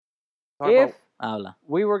If Habla.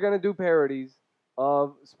 we were gonna do parodies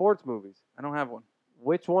of sports movies, I don't have one.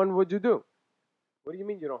 which one would you do? What do you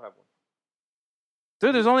mean you don't have one?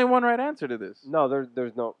 Dude, there's only one right answer to this. No,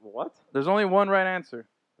 there's no what? There's only one right answer.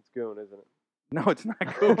 It's Goon, isn't it? No, it's not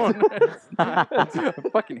Goon. It's not. I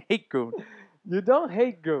fucking hate Goon. You don't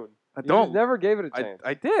hate Goon. I You don't. just never gave it a I, chance.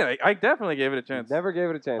 I did. I definitely gave it a chance. Never gave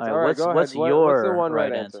it a chance. All All right, right, go ahead. what's What's your the one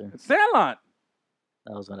right right answer? answer? Sandlot.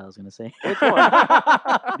 That was what I was gonna say. Which one?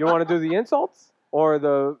 You want to do the insults or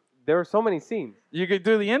the? There are so many scenes. You could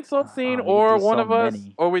do the insult scene, you could or do one so of us,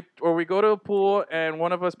 many. or we go to a pool and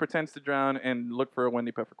one of us pretends to drown and look for a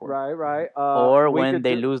Wendy Peppercorn. Right. Or we when could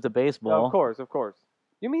they do- lose the baseball. Of course.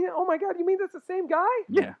 You mean? Oh my God! You mean that's the same guy?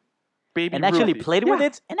 Yeah. Baby and actually Ruthie. played with Yeah.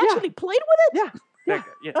 it. And Yeah. actually played with it. Yeah. That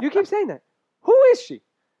guy, yeah. You keep saying that. Who is she?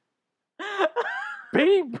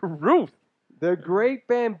 Babe Ruth. The Great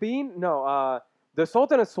Bambino? No. The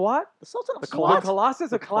Sultan of SWAT? The Sultan of The Clout.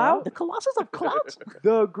 Colossus of Clout? The Colossus of Clout.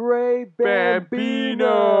 The Great Bambino.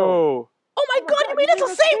 Bambino. Oh my my God! God, You mean you it's the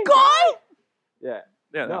mean same guy? Yeah.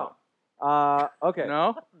 Yeah. No. Okay.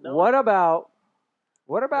 No. No. What about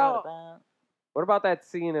What that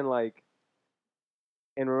scene in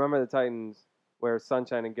Remember the Titans where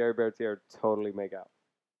Sunshine and Gary Bertier totally make out?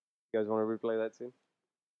 You guys want to replay that scene?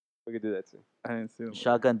 We could do that scene. I didn't see him.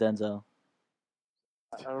 Shotgun Denzel.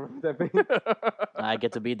 I don't know what that means. I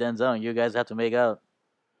get to be Denzel, and you guys have to make out.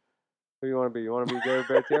 Who you want to be? You want to be Gary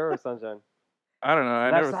Bertier or Sunshine? I don't know.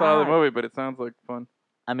 I Left never saw the side. movie, but it sounds like fun.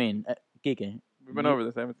 I mean, Kike, We've been over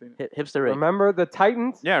this. I haven't seen it. Hipster Rick. Remember the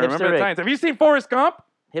Titans? Yeah, Hipster remember the Rick. Titans. Have you seen Forrest Gump?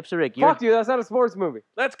 Hipster Rick. You're, Fuck you, that's not a sports movie.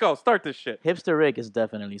 Let's go. Start this shit. Hipster Rick is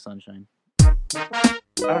definitely Sunshine. I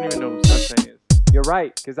don't even know who Sunshine is. You're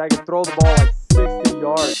right, because I can throw the ball like 60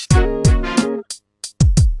 yards.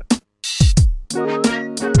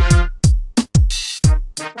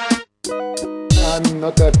 I'm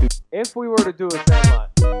not happy. If we were to do a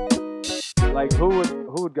Sandlot, like who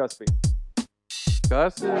would Gus be?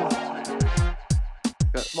 Gus is.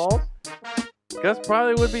 Smalls? Gus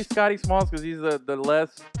probably would be Scotty Smalls because he's the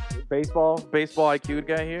less Baseball? baseball IQ'd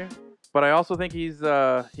guy here. But I also think he's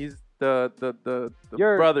the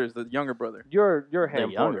You're- brothers, the younger brother. You're Ham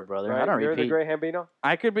younger Porter, brother. Right? I don't You're repeat. the Great Hambino?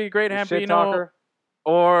 I could be great The shit Hambino, talker?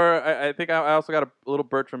 or I think I also got a little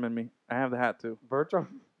Bertram in me. I have the hat too.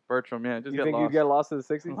 Bertram? Bertram, yeah, just You get think lost. you'd get lost in the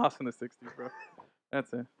 60s? Lost in the '60s, bro.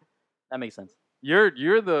 That's it. That makes sense. You're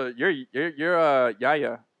Yaya.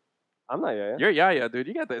 I'm not Yaya. You're Yaya, dude.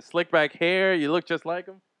 You got that slick back hair. You look just like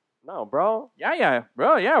him. No, bro. Yaya,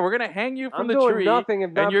 bro. Yeah, we're gonna hang you from I'm the doing tree, nothing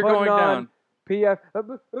if not and you're putting going on down. PF.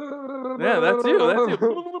 Yeah, that's you. That's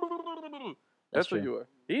you. That's true. what you are.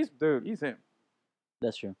 He's Dude. He's him.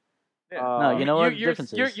 That's true. Yeah. No, you know what? You're,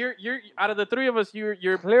 Differences. you're out of the three of us. You're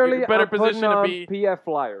Clearly, you're better I'm putting position to on be. PF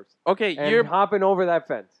flyers Okay, and you're hopping over that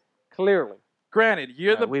fence. Clearly. granted.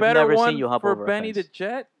 You're the we've better never seen one you hop for over a Benny the fence.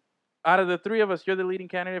 Jet. Out of the three of us, you're the leading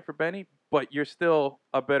candidate for Benny, but you're still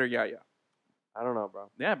a better Yaya. I don't know, bro.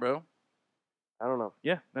 Yeah, bro. I don't know.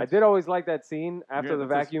 Yeah, I did always like that scene after Yeah, the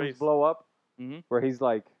that's his vacuums face. blow up Mhm. where he's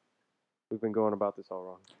like, we've been going about this all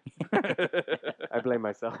wrong. I blame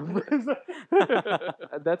myself.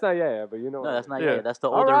 That's not yeah, but you know. No, what that's I mean. not Yeah. Yaya. That's the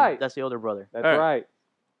All older. right. That's the older brother. That's All right. right.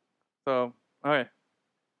 So, all right.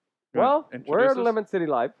 Well, Introduce we're at us? Lemon City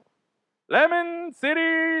Live. Lemon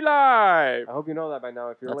City Live. I hope you know that by now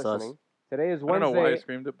if you're That's us. listening. Today is I don't know why I Wednesday,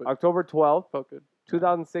 screamed it, but October 12th, felt good.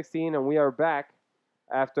 2016, and we are back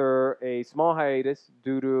after a small hiatus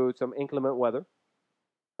due to some inclement weather.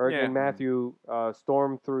 Hurricane Yeah. Matthew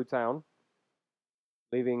stormed through town,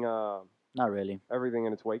 leaving Not really. everything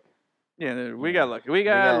in its wake. Yeah, we got lucky. We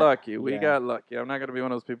got got- lucky. We yeah. got lucky. I'm not gonna be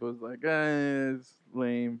one of those people who's like, it's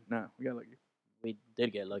lame. No, we got lucky. We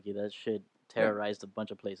did get lucky. That shit terrorized a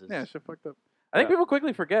bunch of places. Yeah, shit fucked up. I think Yeah. people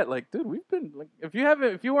quickly forget. Like, dude, we've been like, if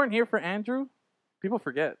you weren't here for Andrew, people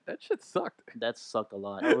forget that shit sucked. That sucked a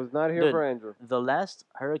lot. I was not here Dude. for Andrew. The last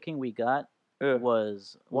hurricane we got Yeah.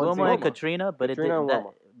 was One Wilma and Wilma. Katrina, but Katrina it and did, that,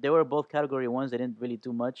 Wilma. they were both category ones. They didn't really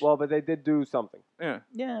do much. Well, but they did do something. Yeah,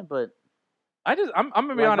 yeah, but I'm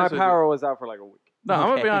gonna be Like, honest my with power was out for like a week. you. No, I'm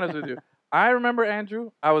gonna be Okay. honest with you. I remember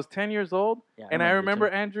Andrew. I was 10 years old, yeah, and I remember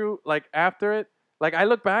too. Andrew like after it. Like I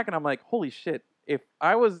look back and I'm like, holy shit. If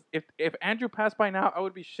Andrew passed by now, I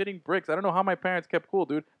would be shitting bricks. I don't know how my parents kept cool,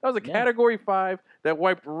 dude. That was a Yeah. category 5 that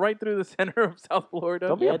wiped right through the center of South Florida.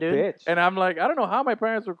 Don't be Yeah, a dude. bitch. And I'm like, I don't know how my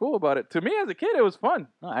parents were cool about it. To me as a kid, it was fun.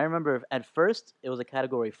 No, I remember at first it was a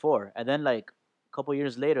category 4, and then like a couple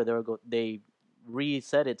years later they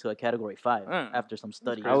reset it to a category 5 after some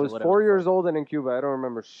studies. I was 4 years old and in Cuba. I don't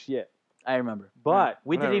remember shit. I remember, But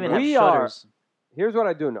we didn't even We have are- shutters. here's what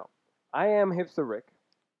I do know. I am Hipster Rick.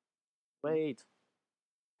 Wait,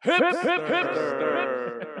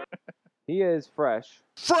 Hipster. He is fresh.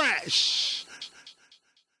 Fresh.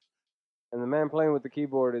 And the man playing with the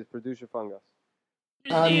keyboard is producer Fungus.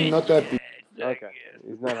 I'm not happy. Okay,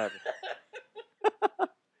 he's not happy.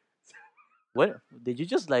 What did you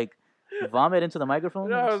just like vomit into the microphone?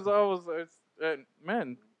 Yeah,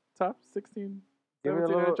 man, top 16, Give me a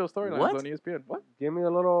 17 little- NHL storylines What? on ESPN. What? Give me a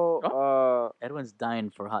little. Edwin's dying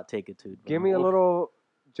for hot take it, dude. Give me a little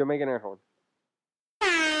Jamaican air horn.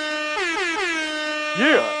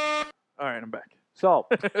 Yeah. All right, I'm back. So,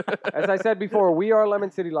 as I said before, we are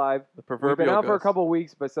Lemon City Live. The We've been proverbial out for a Gus. couple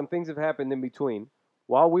weeks, but some things have happened in between.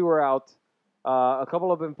 While we were out, a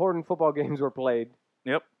couple of important football games were played.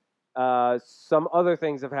 Yep. Some other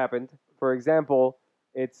things have happened. For example,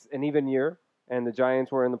 it's an even year, and the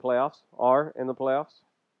Giants are in the playoffs. Or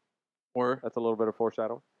That's a little bit of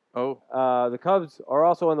foreshadowing. oh, The Cubs are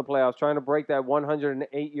also in the playoffs, trying to break that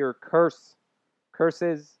 108-year curse.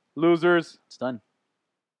 Curses. losers. It's done.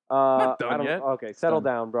 Not done I don't- yet. Okay, settle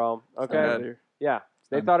done. down, bro. Get Okay. outta here. Yeah,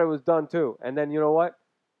 they done. thought it was done too. And then you know what?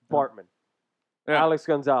 Bartman. Yeah. Alex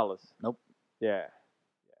Gonzalez. Nope. Yeah.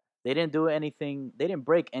 They didn't do anything. They didn't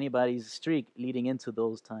break anybody's streak leading into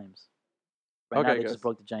those times. Right now, Okay, they guys. just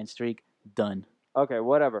broke the Giant streak. Done. Okay,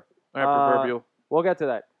 whatever. All right, Uh, proverbial. We'll get to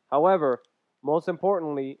that. However, most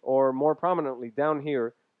importantly, or more prominently down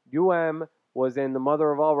here, UM was in the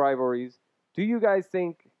mother of all rivalries. Do you guys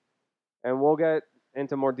think, and we'll get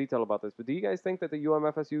into more detail about this, but do you guys think that the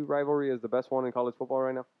UM-FSU rivalry is the best one in college football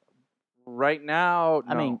right now? Right now,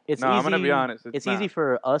 I mean, no. it's no. easy. I'm gonna be honest. It's not. easy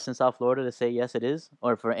for us in South Florida to say yes, it is,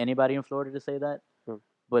 or for anybody in Florida to say that. Hmm.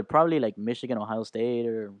 But probably like Michigan, Ohio State,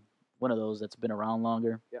 or one of those that's been around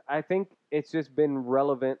longer. Yeah, I think it's just been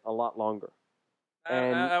relevant a lot longer.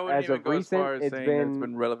 And I wouldn't as even of go recent, as far as it's saying that it's been-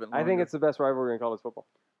 been relevant. I think longer. it's the best rivalry in college football.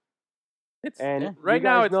 It's And Yeah. right you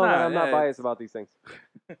now guys it's know that not. I'm not Yeah, biased it's- about these things.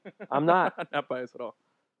 I'm not. not biased at all.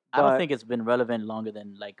 I don't But- think it's been relevant longer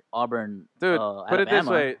than like Auburn. Dude, put it this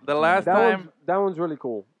Alabama. way: the last time, That one's really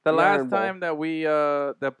cool. the Iron last Bowl. time that we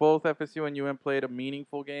that both FSU and UM played a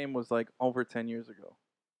meaningful game was like over 10 years ago.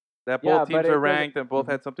 That Yeah, both but teams it are doesn't- ranked and both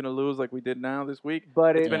Mhm. had something to lose, like we did now this week.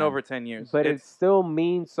 But It's it, been Yeah. over 10 years. but it It's- still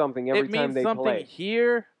means something every it time means they something play.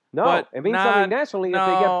 here. No, but it means not- something nationally if they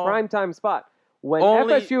get no. primetime spot. When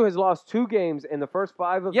Only- FSU has lost 2 games in the first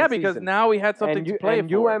 5 of Yeah, the because season, now we had something and, to play and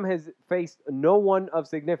for. UM has faced no one of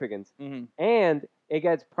significance, Mhm. and it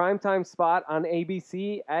gets primetime spot on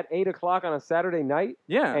ABC at 8 o'clock on a Saturday night,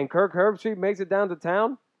 Yeah, and Kirk Herbstreit makes it down to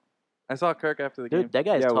town. I saw Kirk after the game. Dude, that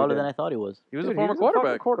guy's Yeah, we taller did. than I thought he was. He was Dude, a former fucking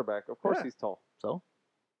quarterback. quarterback. Of course Yeah. he's tall. So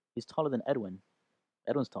he's taller than Edwin.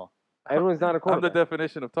 Edwin's tall. Edwin's not a I'm the quarterback.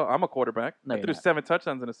 definition of tall. I'm a quarterback. No, I you're threw not. 7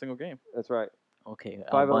 touchdowns in a single game. That's right. Okay,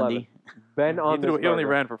 5'11". Bundy. Ben on He this only burger.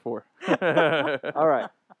 ran for 4. All right.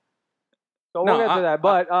 So No, we'll get to I- that,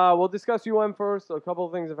 but we'll discuss UM first. A couple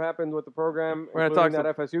of things have happened with the program, We're gonna including talk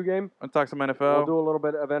that FSU game. I'll talk some We'll NFL. do a little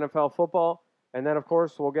bit of NFL football, and then of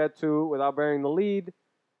course we'll get to, without bearing the lead,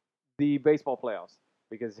 the baseball playoffs.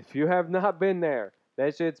 Because if you have not been there,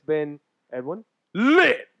 that shit's been, Edwin,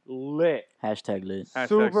 Lit! lit, Hashtag lit. Hashtag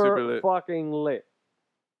super super lit. fucking lit.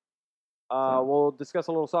 We'll discuss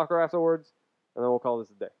a little soccer afterwards, and then we'll call this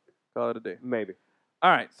a day. Call it a day. Maybe. All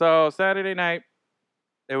right, so Saturday night,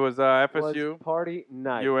 it was FSU, Was party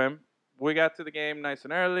night. UM. We got to the game nice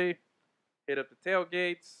and early, hit up the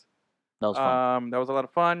tailgates. That was fun. That was a lot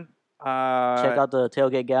of fun. Check out the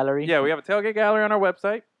tailgate gallery. Yeah, we have a tailgate gallery on our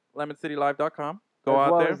website, lemoncitylive.com. Go as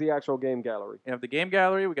out well there. as the actual game gallery. We have the game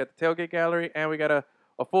gallery, we got the tailgate gallery, and we got a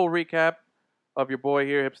full recap of your boy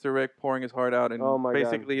here, Hipster Rick, pouring his heart out. And Oh my God.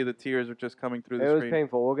 basically the tears are just coming through the It was screen.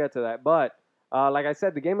 painful. We'll get to that. But like I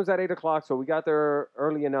said, the game was at 8 o'clock, so we got there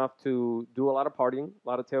early enough to do a lot of partying, a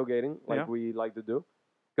lot of tailgating, like Yeah. we like to do.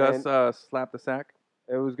 Gus and- slapped the sack.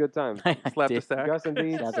 It was good times. I Slapped the did. sack. Gus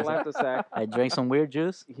indeed Slapped the slapped the sack. I drank some weird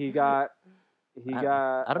juice. He got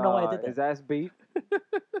I don't know why I did that. his ass beat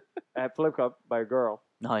at Flip Cup by a girl.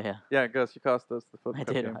 Oh yeah, Yeah, Gus, you cost us the flip I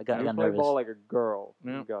cup did. game. I got You play nervous. ball like a girl,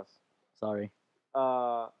 Yeah. Gus. Sorry,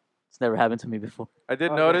 Uh, it's never happened to me before. I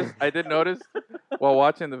did Okay. notice while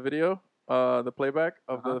watching the video, the playback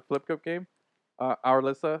of Uh-huh. the flip cup game, our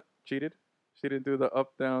Alyssa cheated. She didn't do the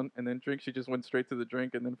up, down, and then drink. She just went straight to the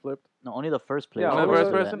drink and then flipped. No, only the first player. yeah, Only only the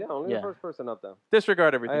the first person? Yeah, only Yeah. the first person up down.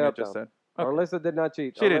 Disregard everything I I up, just down. said. Okay. Alyssa did not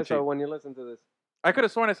cheat. She didn't Alyssa, cheat. when you listen to this, I could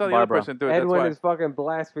have sworn I saw the Barbara. other person do it. Edwin That's is fucking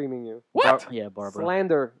blaspheming you. why. What? Yeah, Barbara.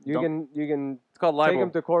 Slander. You Don't- can It's called take libel.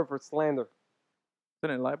 him to court for slander.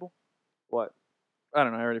 Isn't it libel? What? I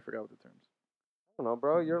don't know. I already forgot what the terms. I don't know,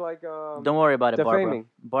 bro. You're like Don't worry about it, Barbara. defaming.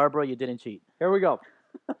 Barbara, you didn't cheat. Here we go.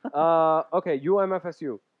 Okay,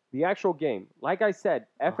 UMFSU. the actual game, like I said,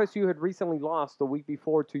 FSU had recently lost the week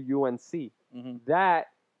before to UNC. Mm-hmm. That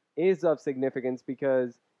is of significance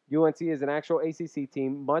because UNC is an actual ACC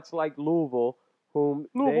team, much like Louisville, whom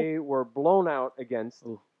they were blown out against.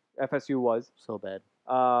 Ooh. FSU was. So bad.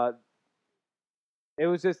 It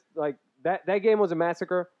was just like that game was a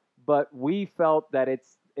massacre, but we felt that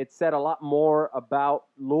it said a lot more about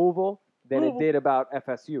Louisville than it did about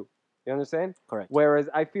FSU. You understand? Correct. Whereas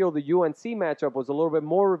I feel the UNC matchup was a little bit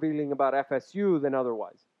more revealing about FSU than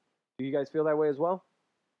otherwise. Do you guys feel that way as well?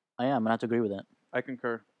 I am. I have to agree with that. I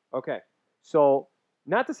concur. Okay. So,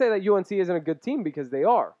 not to say that UNC isn't a good team because they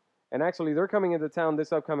are. And actually, they're coming into town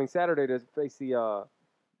this upcoming Saturday to face the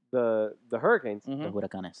Hurricanes. Mm-hmm. The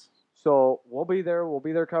Huracanes. So, we'll be there. We'll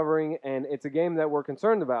be there covering. And it's a game that we're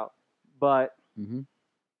concerned about. But,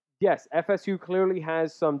 yes, FSU clearly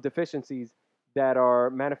has some deficiencies that are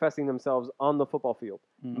manifesting themselves on the football field.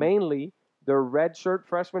 Mm-hmm. Mainly, their redshirt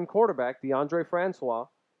freshman quarterback, DeAndre Francois,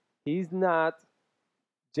 he's not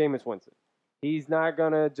Jameis Winston. He's not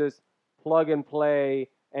going to just plug and play.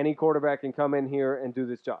 Any quarterback can come in here and do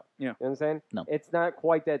this job. Yeah. You know what I'm saying? No. It's not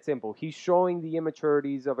quite that simple. He's showing the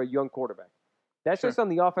immaturities of a young quarterback. That's just on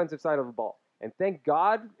the offensive side of the ball. And thank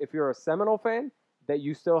God, if you're a Seminole fan, that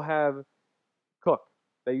you still have Cook,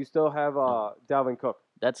 that you still have Dalvin Cook.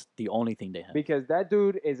 That's the only thing they have. Because that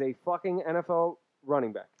dude is a fucking NFL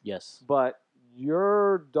running back. Yes. But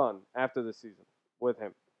you're done after the season with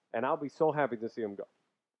him. And I'll be so happy to see him go.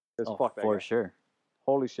 Because fuck that for guy. sure.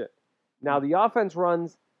 Holy shit. Now, the offense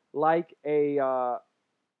runs like a...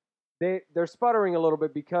 they're sputtering a little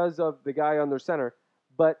bit because of the guy under center.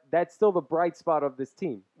 But that's still the bright spot of this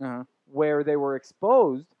team. Uh-huh. Where they were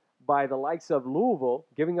exposed by the likes of Louisville,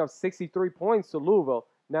 giving up 63 points to Louisville.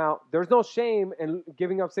 Now, there's no shame in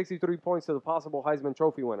giving up 63 points to the possible Heisman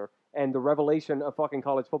Trophy winner and the revelation of fucking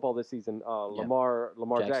college football this season, Lamar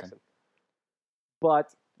Jackson.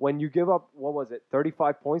 But when you give up,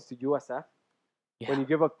 35 points to USF? Yeah. When you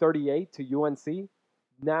give up 38 to UNC,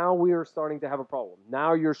 now we are starting to have a problem.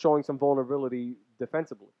 Now you're showing some vulnerability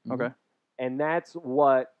defensively. Okay. And that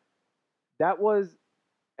was,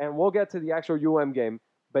 and we'll get to the actual UM game,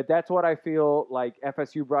 but that's what I feel like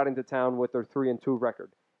FSU brought into town with their 3-2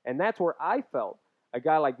 record. And that's where I felt a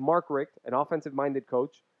guy like Mark Richt, an offensive-minded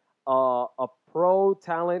coach, a pro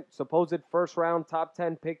talent, supposed first-round top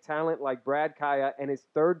 10 pick talent like Brad Kaya, and his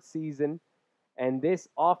third season, and this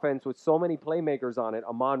offense with so many playmakers on it,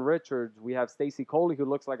 Amon Richards, we have Stacy Coley, who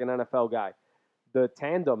looks like an NFL guy. The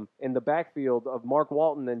tandem in the backfield of Mark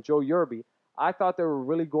Walton and Joe Yerby, I thought they were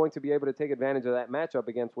really going to be able to take advantage of that matchup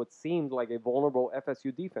against what seemed like a vulnerable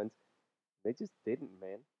FSU defense. They just didn't,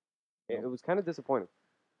 man. It was kind of disappointing.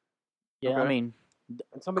 Yeah, Okay. I mean,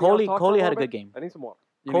 And somebody else talk for Coley a had a little good bit? game. I need some water.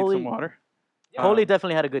 You Coley- need some water? Coley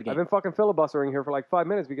definitely had a good I've game. been fucking filibustering here for like 5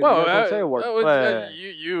 minutes because Well, you guys don't say a word.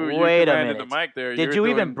 you Wait a commanded the minute. mic there. Did you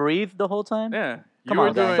even breathe the whole time? Yeah. Come you were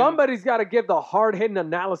on, guys. doing, Somebody's got to give the hard-hitting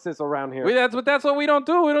analysis around here. That's what we don't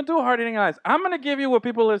do. We don't do hard-hitting eyes. I'm going to give you what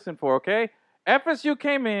people listen for, okay? FSU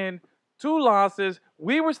came in, 2 losses.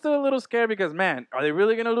 We were still a little scared because, man, are they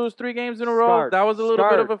really going to lose 3 games in a row? Start. That was a little bit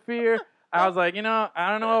Start. of a fear. I was like,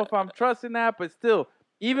 I don't know if I'm trusting that, but still,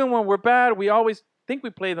 even when we're bad, we always think we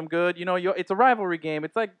play them good. It's a rivalry game.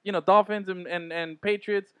 It's like, Dolphins and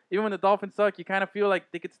Patriots. Even when the Dolphins suck, you kind of feel like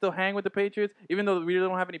they could still hang with the Patriots, even though we really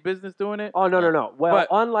don't have any business doing it. Oh, no. Well, But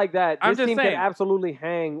unlike that, I'm this just team saying. can absolutely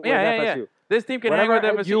hang with Yeah. FSU. This team can Whatever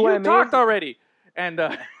hang with FSU. UM You talked is- already. And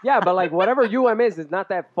Yeah, but like whatever UM is not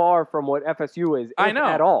that far from what FSU is, I if know.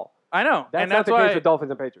 at all. I know. That's and not that's the why case with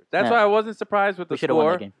Dolphins and Patriots. That's Yeah. why I wasn't surprised with the We should have won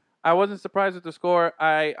score. that game. I wasn't surprised with the score.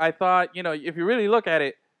 I thought, if you really look at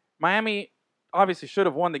it, Miami obviously should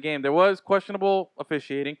have won the game. There was questionable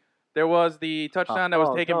officiating. There was the touchdown that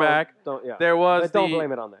was taken back. There was But don't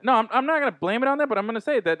blame it on that. No, I'm not going to blame it on that, but I'm going to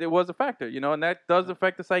say that it was a factor, and that does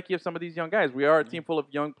affect the psyche of some of these young guys. We are a team full of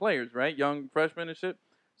young players, right? Young freshmen and shit.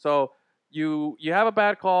 So you have a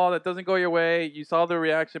bad call that doesn't go your way. You saw the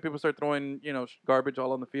reaction. People start throwing, garbage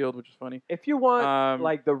all on the field, which is funny. If you want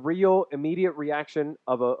like the real immediate reaction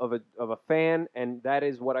of a fan, and that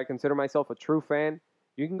is what I consider myself a true fan,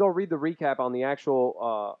 you can go read the recap on the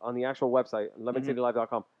actual website,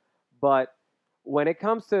 lemoncitylive.com. But when it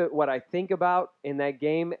comes to what I think about in that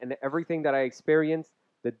game and everything that I experienced,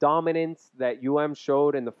 the dominance that UM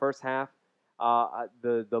showed in the first half,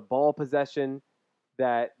 the ball possession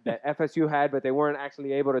that FSU had, but they weren't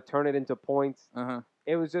actually able to turn it into points. Uh-huh.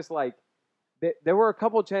 It was just like there were a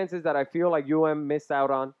couple chances that I feel like UM missed out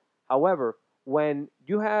on. However, when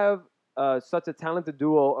you have such a talented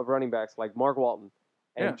duo of running backs like Mark Walton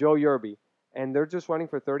and Yeah. Joe Yerby, and they're just running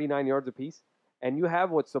for 39 yards apiece, and you have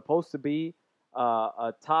what's supposed to be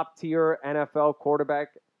a top tier NFL quarterback,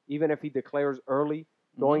 even if he declares early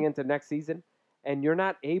going into next season, and you're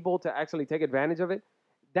not able to actually take advantage of it,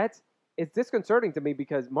 it's disconcerting to me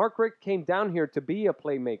because Mark Richt came down here to be a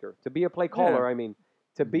playmaker, to be a play caller. Yeah. I mean,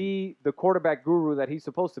 to be the quarterback guru that he's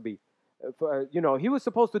supposed to be. He was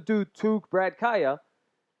supposed to do to Brad Kaya,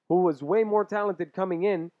 who was way more talented coming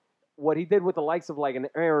in, what he did with the likes of like an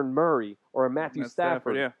Aaron Murray or a Matthew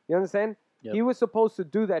Stafford. Yeah. You understand? Yep. He was supposed to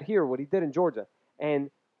do that here, what he did in Georgia.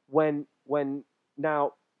 And when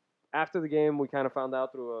now after the game, we kind of found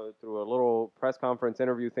out through a little press conference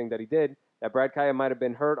interview thing that he did that Brad Kaya might have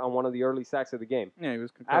been hurt on one of the early sacks of the game. Yeah, he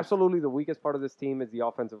was concussed. Absolutely, the weakest part of this team is the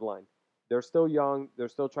offensive line. They're still young. They're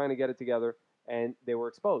still trying to get it together, and they were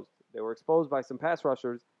exposed. They were exposed by some pass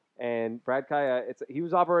rushers, and Brad Kaya, he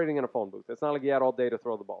was operating in a phone booth. It's not like he had all day to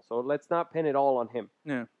throw the ball. So let's not pin it all on him.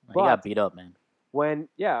 Yeah. He got beat up, man.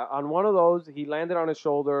 On one of those, he landed on his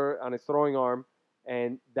shoulder, on his throwing arm,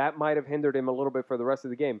 and that might have hindered him a little bit for the rest of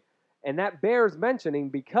the game. And that bears mentioning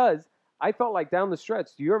because I felt like down the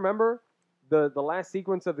stretch, do you remember the last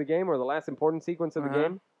sequence of the game or the last important sequence of the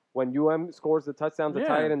game when UM scores the touchdown to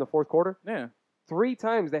tie it in the fourth quarter? Yeah. 3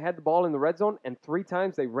 times they had the ball in the red zone, and 3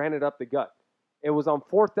 times they ran it up the gut. It was on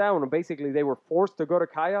 4th down, and basically they were forced to go to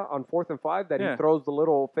Kaya on 4th and 5 that he throws the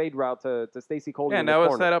little fade route to Stacy Coley. Yeah, and that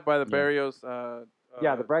was set up by the Barrios. The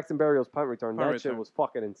Braxton Berrios punt return. That shit was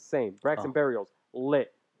fucking insane. Braxton Berrios,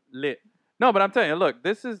 lit. No, but I'm telling you, look,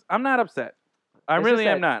 I'm not upset. I really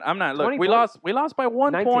am not. I'm not. Look, we lost by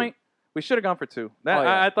 1 point. We should have gone for 2.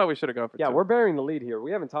 I thought we should have gone for 2. Yeah, we're bearing the lead here.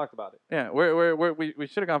 We haven't talked about it. Yeah, we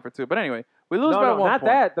should have gone for 2. But anyway, we lose by 1 point. Not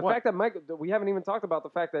that. The fact that we haven't even talked about the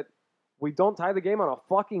fact that we don't tie the game on a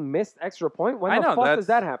fucking missed extra point. When the fuck does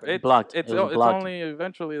that happen? It's blocked. It's blocked. only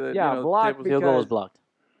eventually that blocked. Field goal was blocked.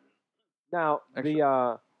 Now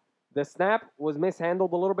the snap was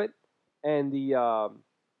mishandled a little bit, and the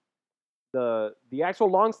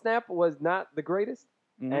actual long snap was not the greatest.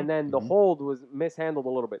 Mm-hmm. And then the hold was mishandled a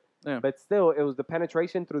little bit. Yeah. But still, it was the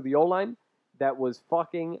penetration through the O-line that was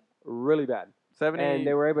fucking really bad. 70. And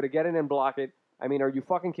they were able to get in and block it. I mean, are you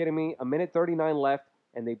fucking kidding me? 1:39 left,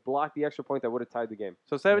 and they blocked the extra point that would have tied the game.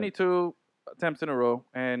 So 72 attempts in a row,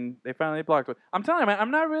 and they finally blocked it. I'm telling you, man,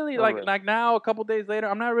 I'm not really, like now, a couple days later,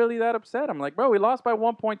 I'm not really that upset. I'm like, bro, we lost by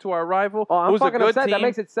 1 point to our rival. Oh, I'm who's fucking a good upset. team. That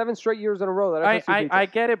makes it 7 straight years in a row that FSU beats us. I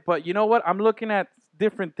get it, but you know what? I'm looking at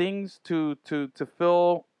different things to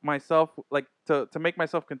fill myself, like to make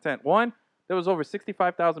myself content. One, there was over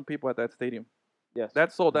 65,000 people at that stadium. Yes.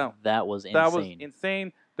 That sold out. That was insane. That was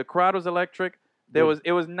insane. The crowd was electric. It was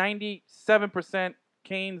 97%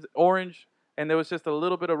 Canes orange, and there was just a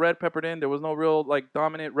little bit of red peppered in. There was no real like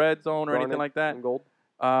dominant red zone or anything like that. And gold.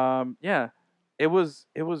 It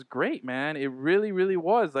was great, man. It really, really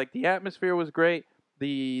was. Like the atmosphere was great.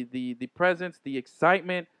 The presence, the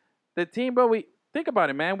excitement, the team, bro. Think about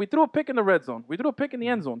it, man. We threw a pick in the red zone. We threw a pick in the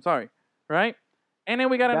end zone. Sorry, right? And then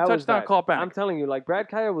we got a touchdown call back. I'm telling you, like Brad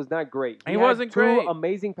Kaya was not great. He wasn't great. 2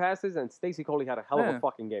 amazing passes, and Stacy Coley had a hell of a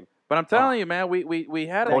fucking game. But I'm telling you, man, we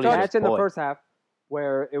had a catch in the first half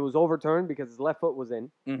where it was overturned because his left foot was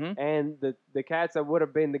in, and the catch that would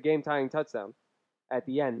have been the game-tying touchdown at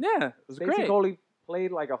the end. Yeah, it was great. Stacy Coley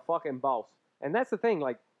played like a fucking boss, and that's the thing.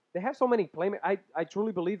 Like they have so many playmakers. I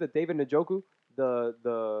truly believe that David Njoku,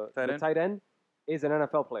 the tight end, is an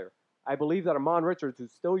NFL player. I believe that Amon Richards,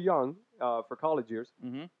 who's still young for college years,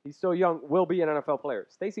 he's still young, will be an NFL player.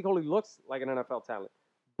 Stacy Coley looks like an NFL talent.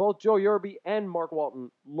 Both Joe Yerby and Mark Walton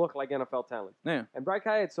look like NFL talent. Yeah. And Brad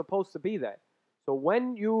Kaya is supposed to be that. So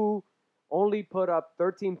when you only put up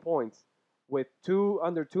 13 points with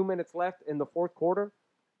under 2 minutes left in the fourth quarter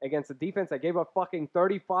against a defense that gave up fucking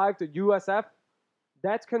 35 to USF,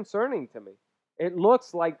 that's concerning to me. It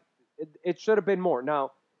looks like it should have been more.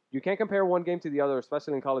 Now, you can't compare one game to the other,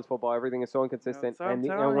 especially in college football. Everything is so inconsistent. And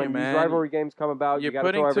when these rivalry games come about, you got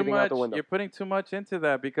to throw everything out the window. You're putting too much into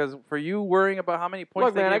that because for you worrying about how many points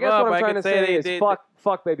Look, they man, I give guess up, what I'm I trying to could say say is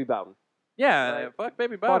fuck Baby Bowden. Yeah, right? fuck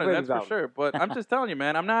Baby Bowden, Baby that's Bowden. for sure. But I'm just telling you,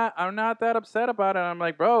 man, I'm not that upset about it. I'm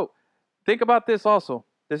like, bro, think about this also.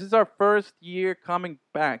 This is our first year coming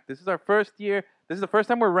back. This is our first year. This is the first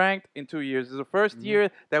time we're ranked in 2 years. This is the first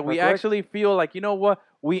year that we actually feel like, you know what,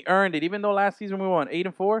 we earned it. Even though last season we won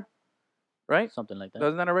 8-4, right? Something like that.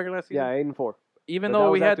 Wasn't that a regular season? Yeah, 8-4. Even but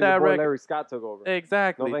though we had that record. Larry Scott took over.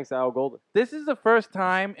 Exactly. No thanks to Al Golden. This is the first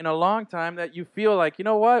time in a long time that you feel like, you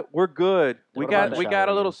know what, we're good. We got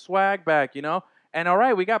a little swag back, you know. And all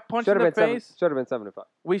right, we got punched in the face. Should have been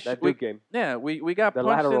 7-5. That Duke game. Yeah, we got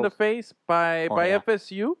punched in the face by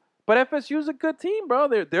FSU. But FSU is a good team, bro.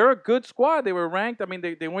 They're a good squad. They were ranked. I mean,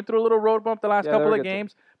 they went through a little road bump the last couple of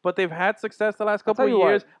games. but they've had success the last couple tell of you what.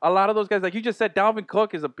 years. A lot of those guys, like you just said, Dalvin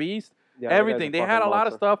Cook is a beast. Yeah, that guy's Everything. They had a fucking lot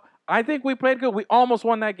of monster. stuff. I think we played good. We almost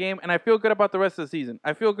won that game, and I feel good about the rest of the season.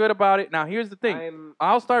 I feel good about it. Now, here's the thing.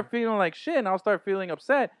 I'll start feeling like shit, and I'll start feeling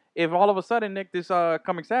upset if all of a sudden, Nick, this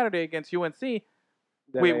coming Saturday against UNC,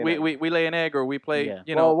 we lay an egg or we play, Yeah.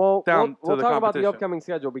 you know, we'll down we'll to the talk about the competition. upcoming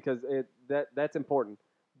schedule because that's important.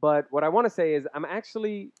 But what I want to say is I'm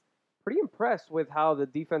actually pretty impressed with how the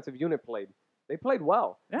defensive unit played. They played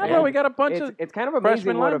well. Yeah, And bro, we got a bunch of it's kind of amazing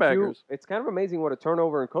freshman what linebackers. it's kind of amazing what a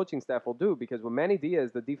turnover and coaching staff will do because what Manny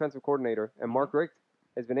Diaz, the defensive coordinator, and Mark Richt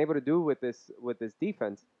has been able to do with this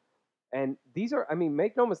defense. And these are, I mean,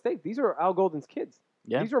 make no mistake, these are Al Golden's kids.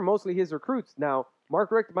 Yeah. These are mostly his recruits. Now,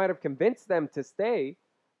 Mark Richt might have convinced them to stay,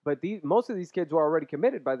 but most of these kids were already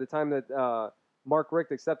committed by the time that Mark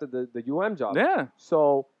Richt accepted the UM job. Yeah.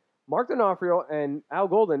 So Mark D'Onofrio and Al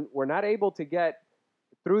Golden were not able to get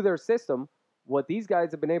through their system what these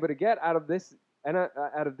guys have been able to get out of this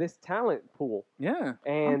talent pool. Yeah.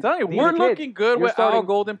 And I'm telling you, these we're kids, looking good you're with our starting-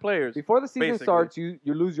 golden players. Before the season basically. starts, you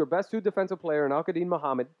lose your best 2 defensive player in Al-Qadim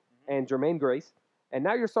Muhammad and Jermaine Grace. And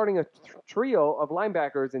now you're starting a trio of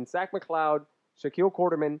linebackers in Zach McLeod, Shaquille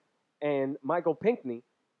Quarterman, and Michael Pinckney.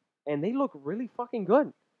 And they look really fucking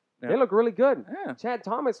good. Yeah. They look really good. Yeah. Chad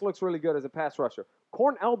Thomas looks really good as a pass rusher.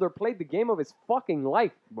 Corn Elder played the game of his fucking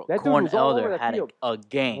life. Bro, That dude Corn was all over Elder that had field. a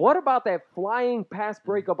game. What about that flying pass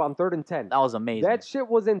breakup on 3rd and 10? That was amazing. That shit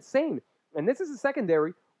was insane. And this is a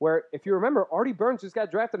secondary where, if you remember, Artie Burns just got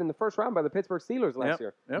drafted in the 1st round by the Pittsburgh Steelers last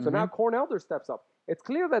year. Yep. So now Corn Elder steps up. It's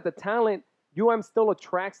clear that the talent, UM still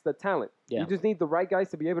attracts the talent. Yeah. You just need the right guys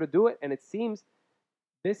to be able to do it. And it seems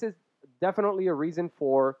this is definitely a reason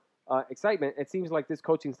for excitement. It seems like this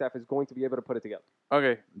coaching staff is going to be able to put it together.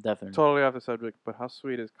 Okay, Definitely. totally off the subject, but how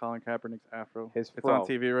sweet is Colin Kaepernick's afro? His It's fro. on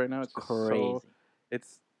TV right now. It's just Crazy. so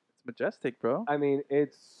it's majestic, bro. I mean,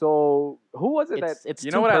 it's so. Who was it It's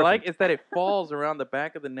You too know what I perfect. like is that it falls around the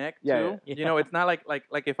back of the neck Yeah, too. yeah. You know, it's not like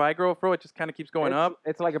if I grow a fro, it just kind of keeps going up.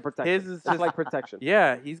 It's like a protection. His is It's just like protection.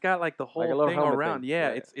 Yeah, he's got like the whole Like a little thing helmet around. thing.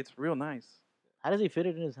 Yeah, Yeah. it's real nice. How does he fit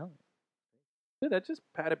it in his helmet? Dude, that just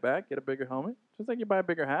pat it back, get a bigger helmet. Just like you buy a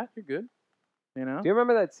bigger hat, you're good. You know? Do you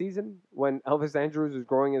remember that season when Elvis Andrews was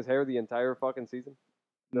growing his hair the entire fucking season?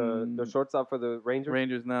 The shortstop for the Rangers.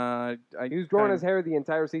 Rangers, nah. He was growing his hair the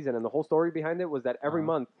entire season, and the whole story behind it was that every Uh-huh.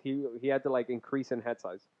 month he had to like increase in head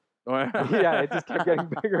size. hair. Yeah, it just kept getting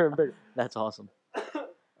bigger and bigger. That's awesome. I like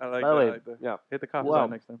By the that. way, I like that. Yeah. Hit the coffee Wow. shop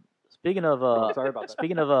next time. Speaking of Sorry about that.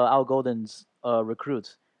 speaking of Al Golden's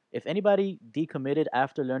recruits, if anybody decommitted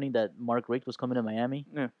after learning that Mark Richt was coming to Miami,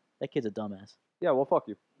 Yeah. that kid's a dumbass. Yeah, well, fuck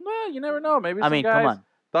you. Well, you never know. Maybe I some mean, guys come on.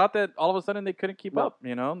 thought that all of a sudden they couldn't keep No. up.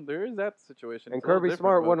 You know, there is that situation. And It's a little Kirby different,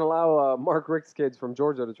 Smart but- wouldn't allow Mark Richt's kids from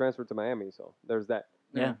Georgia to transfer to Miami, so there's that.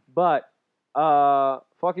 Yeah. But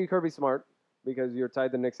fuck you, Kirby Smart, because you're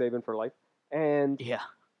tied to Nick Saban for life. And Yeah.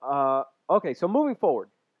 okay, so moving forward,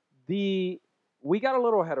 we got a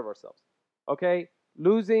little ahead of ourselves. Okay,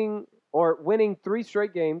 losing or winning 3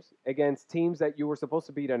 straight games against teams that you were supposed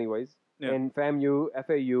to beat anyways, Yeah. in FAMU,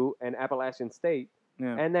 FAU, and Appalachian State,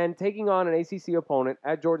 Yeah. and then taking on an ACC opponent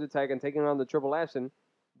at Georgia Tech and taking on the triple option,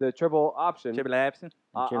 Triple absent. Triple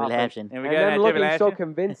offense, action. And we and got then that looking triple so action.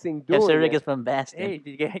 convincing Yes, doing sir. Rick it. is from Boston. Hey,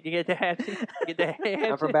 did you get the absent? Get the absent?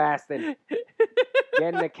 I'm from Boston.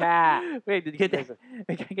 Get in the car. Wait, did you get Listen.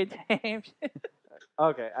 the get the absent?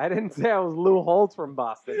 Okay, I didn't say I was Lou Holtz from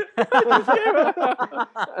Boston.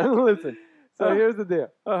 Listen, so here's the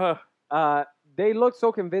deal. They look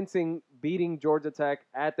so convincing beating Georgia Tech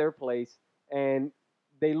at their place, and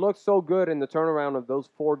they look so good in the turnaround of those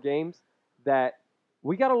 4 games that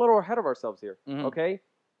we got a little ahead of ourselves here. Mhm. Okay,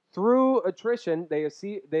 through attrition, they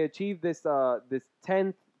achieved this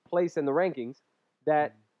 10th place in the rankings.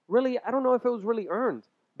 That really, I don't know if it was really earned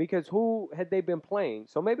because who had they been playing?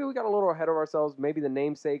 So maybe we got a little ahead of ourselves. Maybe the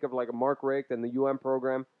namesake of like a Mark Richt and the UM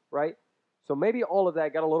program, right? So maybe all of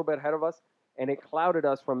that got a little bit ahead of us, and it clouded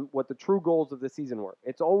us from what the true goals of the season were.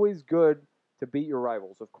 It's always good to beat your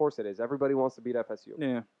rivals. Of course it is. Everybody wants to beat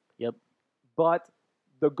FSU. Yeah. But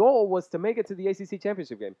the goal was to make it to the ACC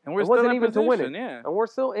championship game. And we're It still wasn't in even to win position, it. yeah. And we're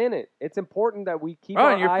still in it. It's important that we keep Oh,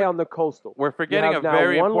 our and you're eye on the coastal. We're You forgetting a have now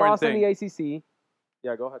very one important loss thing. in the ACC.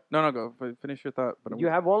 Yeah, go ahead. No, go. Finish your thought. But You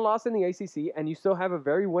have one loss in the ACC, and you still have a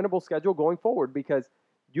very winnable schedule going forward because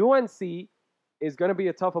UNC is going to be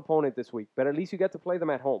a tough opponent this week, but at least you get to play them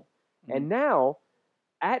at home. Mhm. And now,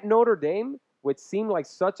 at Notre Dame, which seemed like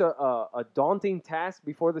such a daunting task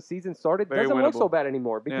before the season started, Very doesn't look so winnable. bad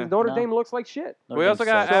anymore because Yeah. Notre No. Dame looks like shit. we also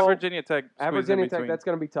got So- at Virginia Tech. At squeezed in Virginia Tech, between. that's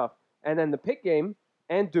going to be tough. And then the Pitt game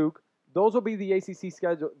and Duke, those will be the ACC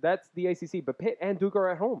schedule. That's the ACC, but Pitt and Duke are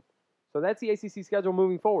at home. So that's the ACC schedule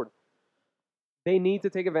moving forward. They need to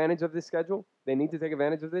take advantage of this schedule. They need to take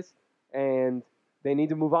advantage of this, and they need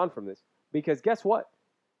to move on from this. Because guess what?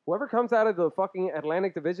 Whoever comes out of the fucking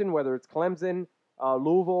Atlantic Division, whether it's Clemson,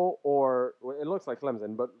 Louisville, or it looks like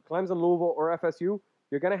Clemson, but Clemson, Louisville, or FSU,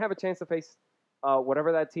 you're going to have a chance to face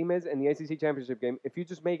whatever that team is in the ACC championship game if you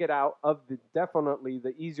just make it out of definitely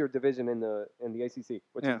the easier division in the ACC,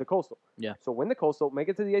 which is the Coastal. Yeah. So win the Coastal, make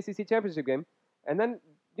it to the ACC championship game, and then,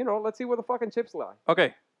 let's see where the fucking chips lie.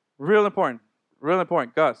 Okay, real important.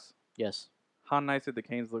 Gus, Yes. how nice did the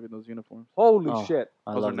Canes look in those uniforms? Holy Oh. shit.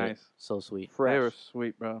 I Those are love nice. it. So sweet. Fresh. They were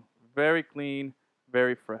sweet, bro. Very clean,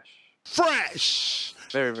 very fresh. Fresh.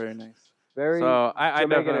 Very, very nice. Very So I Jamaican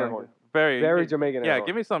definitely air horn. very Very Jamaican air Yeah, horn.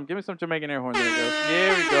 give me some Jamaican air horns. There we go.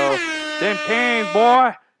 Here we go. Them Canes,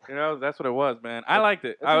 boy. That's what it was, man. I liked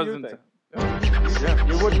it. It's I a was you into. thing. Yeah.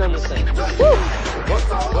 You wouldn't understand.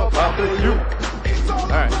 All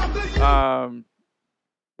right.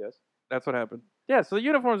 Yes. That's what happened. Yeah, so the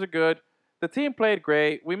uniforms are good. The team played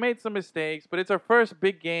great. We made some mistakes, but it's our first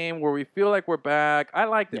big game where we feel like we're back. I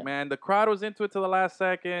liked it, Yeah. man. The crowd was into it till the last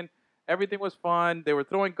second. Everything was fun. They were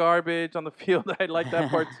throwing garbage on the field. I liked that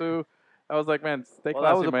part too. I was like, man, stay Well,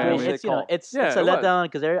 that was classy, a man. bullshit It's call. it's Yeah, it's a it was. letdown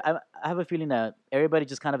because I have a feeling that everybody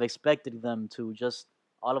just kind of expected them to just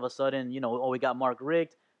all of a sudden, we got Mark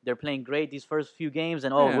Richt. They're playing great these first few games,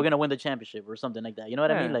 and Yeah. we're gonna win the championship or something like that. You know what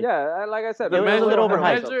I Yeah. mean? Like, Yeah, like I said, It was a little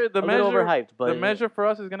overhyped. The a little overhyped, but the measure for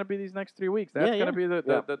us is going to be these next 3 weeks. That's Yeah, going to be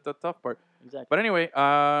Yeah. the tough part. Exactly. But anyway,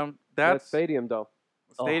 That that's stadium, though.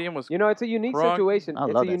 stadium was It's a unique Crunk. situation. I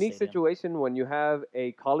It's love a that unique stadium. situation when you have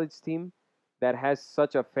a college team that has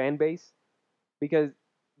such a fan base, because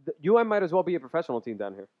UM might as well be a professional team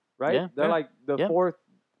down here, right? Yeah. They're Yeah. like the Yeah. fourth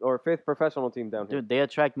or fifth professional team down here. Dude, they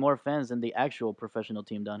attract more fans than the actual professional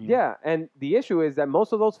team down here. Yeah, and the issue is that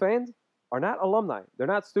most of those fans are not alumni. They're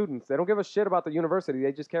not students. They don't give a shit about the university.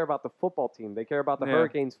 They just care about the football team. They care about the Yeah.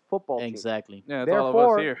 Hurricanes football team. Exactly. yeah, it's all of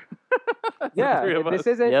Therefore- us here. The Yeah, three of this us.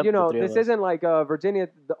 isn't Yep, the three of this us. isn't like Virginia.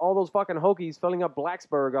 All those fucking Hokies filling up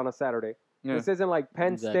Blacksburg on a Saturday. Yeah. This isn't like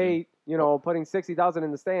Penn Exactly. State, putting 60,000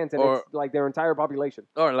 in the stands and Or- it's like their entire population.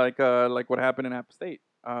 Or like what happened in App State.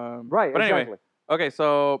 Right, But exactly. anyway, okay,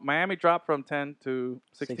 so Miami dropped from 10 to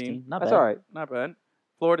 16. Not That's bad. all right. Not bad.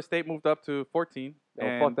 Florida State moved up to 14, Oh, fuck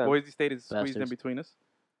and them. Boise State is squeezed in Bastards. between us.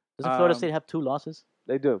 Doesn't Florida Um, State have 2 losses?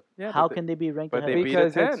 They do. Yeah, How but can they be ranked but ahead? they beat a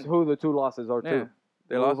Because it's 10. who the two losses are Yeah, to.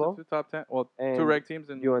 they lost Louisville to top 10. Well, and two ranked teams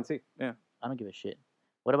and UNC. I don't give a shit.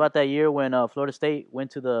 What about that year when Florida State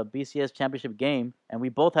went to the BCS championship game and we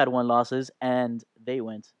both had 1 losses and they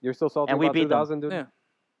went You're still salty And we about beat them. 2000, dude? Yeah.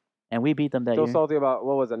 and we beat them that Still year? salty about,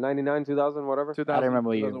 what was it, 99, 2000, whatever? 2000. I don't remember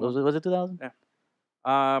what year. 2001. Was it 2000?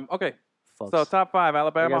 Yeah. Okay, Fucks. so top 5,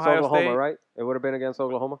 Alabama, Against Ohio Oklahoma, State. right? It would have been against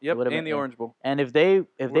Oklahoma? Yep, would've in been- the yeah. Orange Bowl. And if they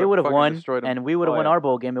Would've would have fucking won destroyed 'em. and we would have Oh, won yeah. our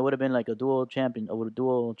bowl game, it would have been like a dual champion,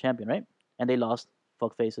 right? And they lost.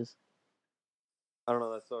 Fuck faces. I don't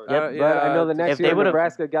know that story. Yep. But I know the if next they year would've-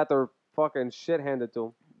 Nebraska got their fucking shit handed to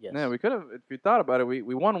them. Yes. Yeah, we could have. If you thought about it, we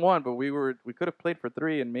won 1, but we could have played for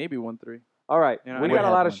 3 and maybe won 3. All right, You know, we we got a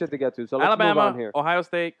have lot of one. shit to get to, so let's move Alabama, on here. Ohio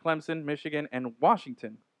State, Clemson, Michigan, and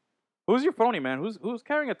Washington. Who's your phony, man? Who's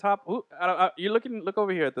carrying a top? You look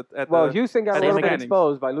over here at Well, the. Houston got a at the little bit standings.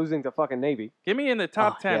 exposed by losing to fucking Navy. Give me in the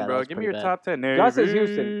top Oh, 10, yeah, that bro. was Give me pretty your bad. top 10. Gus is Navy,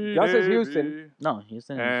 Houston. Gus is Houston. Navy, No,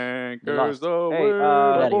 Houston. They Anchors lost. away, Hey, Get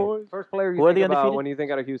outta here. boys. first player you Who are think they about undefeated? when you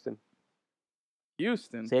think out of Houston?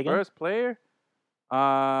 Houston. Say again? First player.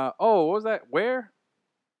 What was that? Where?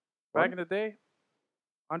 Back What? in the day,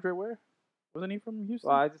 Andre Ware. Wasn't he from Houston?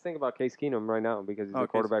 Well, I just think about Case Keenum right now because he's Oh, the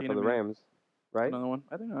Case quarterback for the Keenum, yeah. Rams, right? Another one.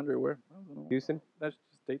 I think Andre Ware. That was another one. Houston, That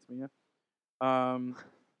just dates me. Yeah.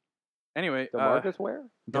 Anyway. DeMarcus Ware.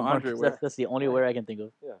 No, Andre Ware. That's the only word I can think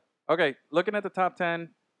of. Okay, looking at the top 10,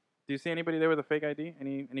 do you see anybody there with a fake ID?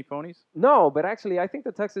 Any phonies? No, but actually, I think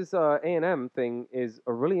the Texas A&M thing is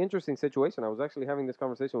a really interesting situation. I was actually having this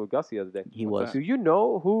conversation with Gus the other day. He What's was. Do you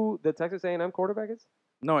know who the Texas A&M quarterback is?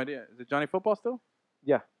 No idea. Is it Johnny Football still?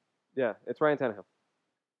 Yeah, it's Ryan Tannehill.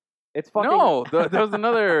 It's fucking No, there was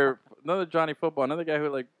another Johnny Football, another guy who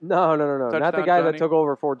like. no, not the Touchdown guy Johnny? that took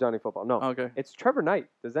over for Johnny Football. No, Okay, it's Trevor Knight.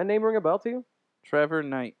 Does that name ring a bell to you? Trevor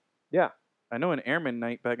Knight. Yeah. I know an Airman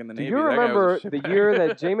Knight back in the Do Navy. you That guy was a remember the shitbag. year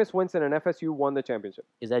that Jameis Winston and FSU won the championship?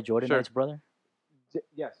 Is that Jordan Sure. Knight's brother?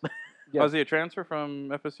 Yes. Was he a transfer from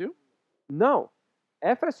FSU? No.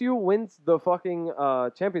 FSU wins the fucking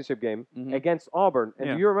championship game Mhm. against Auburn. And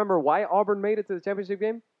Yeah. do you remember why Auburn made it to the championship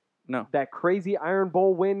game? No. That crazy Iron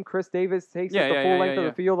Bowl win. Chris Davis takes Yeah, it the yeah, full yeah, length yeah, of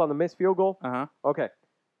the field on the missed field goal. Uh huh. Okay.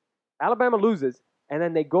 Alabama loses, and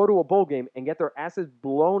then they go to a bowl game and get their asses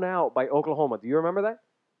blown out by Oklahoma. Do you remember that?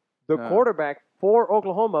 The quarterback for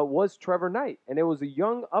Oklahoma was Trevor Knight, and it was a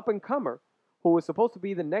young up-and-comer who was supposed to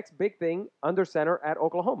be the next big thing under center at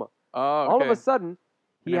Oklahoma. Oh, okay. All of a sudden,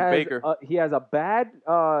 he And then has Baker. he has a bad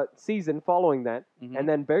season following that, and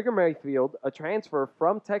then Baker Mayfield, a transfer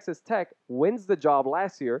from Texas Tech, wins the job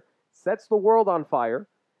last year, sets the world on fire,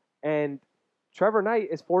 and Trevor Knight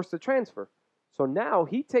is forced to transfer. So now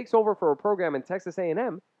he takes over for a program in Texas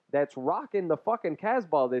A&M that's rocking the fucking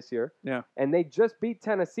Casbah this year. Yeah. And they just beat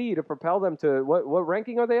Tennessee to propel them to what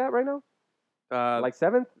ranking are they at right now? Like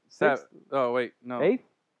 7th, 6th, Oh wait, no. 8th?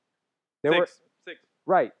 They were Sixth.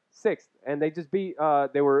 right, 6th, and they just beat.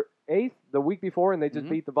 They were 8th the week before, and they just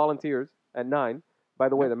beat the Volunteers at 9. By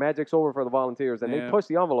the way, the magic's over for the Volunteers, and they pushed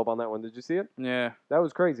the envelope on that one. Did you see it? Yeah. That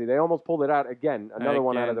was crazy. They almost pulled it out again, another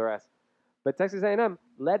one out of Again. their ass. But Texas A&M,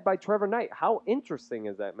 led by Trevor Knight. How interesting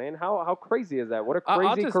is that, man? How crazy is that? What a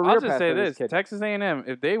crazy career I'll path just say for this this: kid. Texas A&M,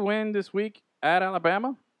 if they win this week at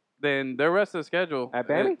Alabama, then their rest of the schedule At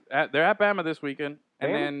Bama? they're at Bama this weekend,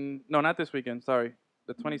 and Bama? then no, not this weekend. Sorry,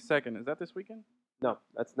 the 22nd. Is that this weekend? No,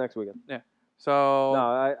 that's next weekend. So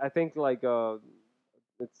No, I think like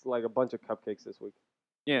it's like a bunch of cupcakes this week.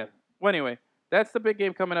 yeah. Well, anyway, that's the big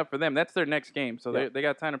game coming up for them. That's their next game, so Yeah. they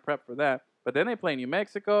got time to prep for that. But then they play New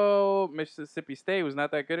Mexico, Mississippi State, who's not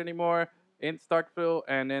that good anymore, in Starkville,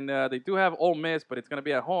 and then they do have Ole Miss, but it's going to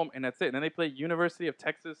be at home, and that's it. And then they play University of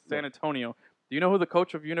Texas San Antonio. Do you know who the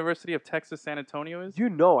coach of University of Texas San Antonio is? You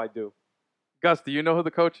know I do, Gus, do you know who the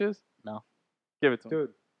coach is? No. Give it to him. dude.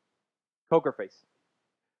 Coker face.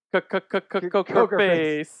 Coker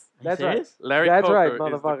face. You That's serious? Larry That's Coker right, is the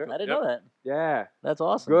motherfucker. coach. I didn't Yep. know that. Yeah, That's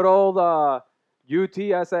awesome. good old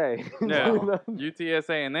UTSA. Yeah.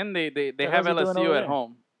 UTSA, and then they have hell's he doing LSU over at there?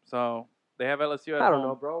 home. So they have LSU at I home. don't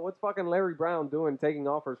know, bro. What's fucking Larry Brown doing taking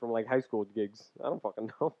offers from like high school gigs? I don't fucking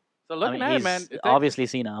know. So looking at it, man, he's obviously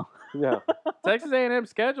senile. Yeah. Texas A&M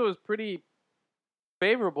schedule is pretty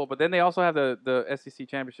favorable, but then they also have the SEC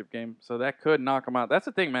championship game, so that could knock them out. That's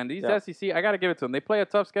the thing, man. These Yeah. SEC, I got to give it to them. They play a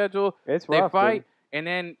tough schedule. It's They rough, fight, dude. and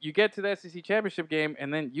then you get to the SEC championship game,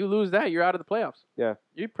 and then you lose that, you're out of the playoffs. Yeah.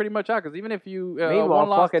 You're pretty much out, because even if you Meanwhile,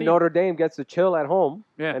 one-loss fucking team, Notre Dame gets to chill at home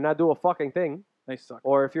Yeah. and not do a fucking thing. they suck.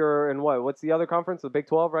 Or if you're in what's the other conference? The Big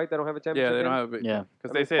 12, right? They don't have a championship Yeah, they game? don't have a big Yeah. because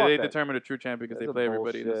I they mean, say fuck they that. determine a true champion because That's they play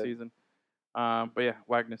everybody in the bullshit. season. But yeah,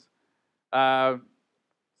 Wagness.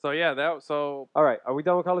 So yeah, so All right, are we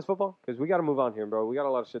done with college football? Because we got to move on here, bro. We got a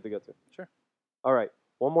lot of shit to get to. Sure. All right,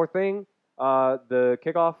 one more thing. The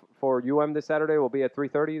kickoff for UM this Saturday will be at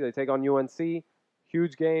 3:30. They take on UNC.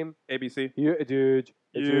 Huge game. ABC. Huge.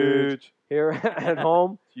 It's huge. Here at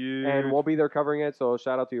home. Huge. And we'll be there covering it, so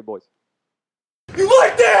shout out to your boys. You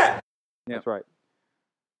like that? Yeah. That's right.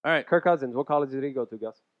 All right. Kirk Cousins, what college did he go to,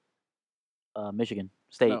 Gus? Michigan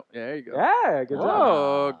State. No, yeah, there you go. Yeah, good job.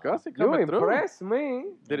 Oh, Gussie You coming through. impressed me.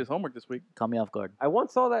 Did his homework this week. Caught me off guard. I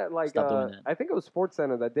once saw that, like, Stop doing that. I think it was Sports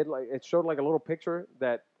Center that did, like, it showed, like, a little picture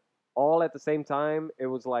that all at the same time, it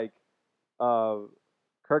was, like,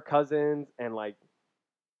 Kirk Cousins and, like,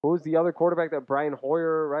 who was the other quarterback? That Brian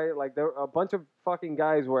Hoyer, right? Like, there a bunch of fucking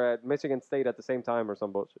guys were at Michigan State at the same time or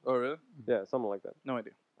some bullshit. Oh, really? Yeah, something like that. No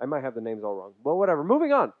idea. I might have the names all wrong. But whatever.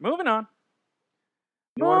 Moving on. Moving on.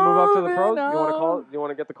 You want to move up to the pros? Moving You want to call? on. You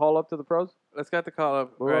want to get the call up to the pros? Let's get the call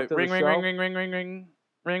up. Move All up right. to the Ring, ring, show. ring, ring, ring, ring, ring.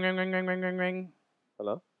 Ring, ring, ring, ring, ring, ring, ring.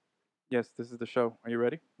 Hello? Yes, this is the show. Are you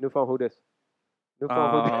ready? New phone, who dis? New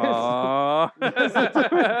phone, who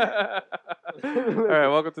All right,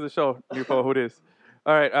 welcome to the show. New phone, who dis?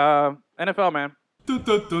 All right, NFL, man. Dun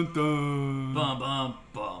dun dun dun. Bum bum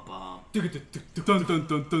bum bum. Dun dun dun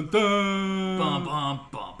dun dun. Bum bum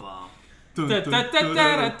bum bum. Dun Da dun da da dun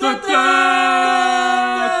da dun da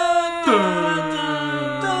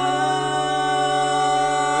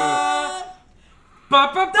da.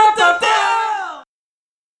 Ba ba da da da.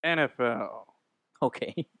 NFL.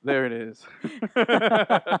 Okay. There it is.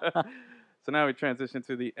 So now we transition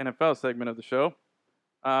to the NFL segment of the show.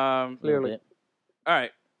 Clearly. All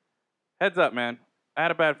right. Heads up, man. I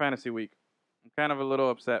had a bad fantasy week. I'm kind of a little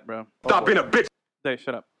upset, bro. Stop being a bitch. Hey,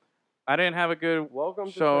 shut up. I didn't have a good Welcome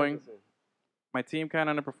to showing. Fantasy. My team kind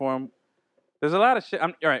of underperformed. There's a lot of shit.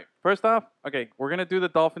 All right. First off, okay, we're going to do the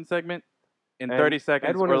Dolphin segment in And 30 seconds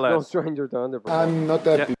Edwin or is no less. stranger to underperform. I'm not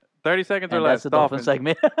that. Yeah, 30 seconds or And less. that's the Dolphin Dolphins.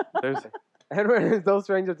 segment. There's Edwin is no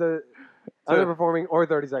stranger to underperforming or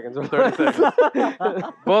 30 seconds. 30 seconds.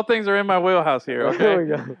 Both things are in my wheelhouse here, There okay?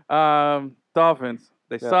 we go. Dolphins.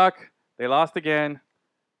 They Yeah. suck. They lost again.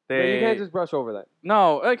 Yeah, you can't just brush over that.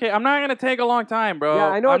 No, okay, I'm not going to take a long time, bro. Yeah,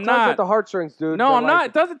 I know I'm it tugs not. at the heartstrings, dude. No, but I'm not. like,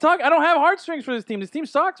 It doesn't tug. I don't have heartstrings for this team. This team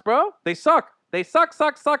sucks, bro. They suck. They suck.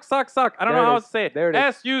 I don't know how to say it. There it is.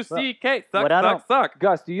 S-U-C-K. What I don't- Suck.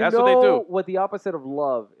 Gus, do you That's know what they do. what the opposite of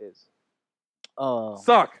love is? Oh,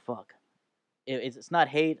 Suck. Fuck. It's not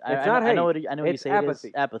hate. It's not I know hate. what you It's say. apathy.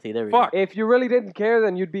 It is apathy. There we Fuck. go. If you really didn't care,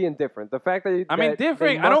 then you'd be indifferent. The fact that I mean, that they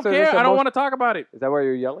different. I don't muster care. this I don't emotion- want to talk about it. Is that why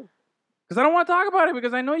you're yelling? Because I don't want to talk about it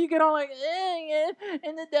because I know you get all like,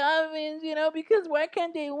 and the Dolphins, because why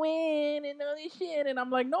can't they win and all this shit? And I'm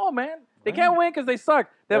like, no, man. They can't win because they suck.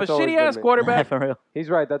 They have That's a always shitty-ass been me. quarterback. For real. He's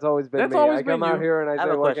right. That's always been That's me. always I come been out you. here and I I have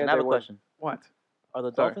say, a why question. can't I have they a win? question. What? Are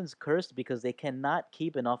the Sorry. Dolphins cursed because they cannot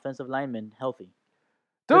keep an offensive lineman healthy?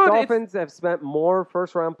 The Dude, it's Dolphins have spent more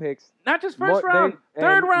first-round picks. not just More- first round, they-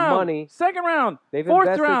 third and round, money. second round, They've fourth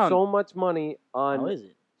invested round. so much money How on is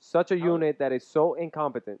it? such a How- unit that is so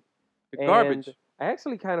incompetent. Garbage. And I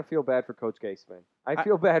actually kind of feel bad for Coach Gase, man. I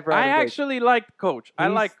feel bad for I Adam Gase. actually like Coach. I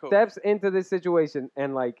He like Coach. steps into this situation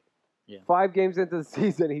and Yeah. 5 games into the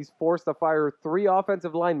season, he's forced to fire 3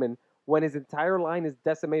 offensive linemen when his entire line is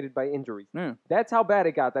decimated by injuries. Yeah. That's how bad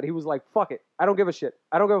it got that he was like, fuck it. I don't give a shit.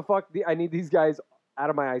 I don't give a fuck. I need these guys out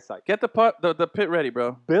of my eyesight. Get the pit ready,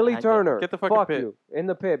 bro. Billy I get- Turner. Get the fucking fuck pit. you. In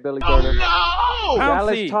the pit, Billy Turner. Dallas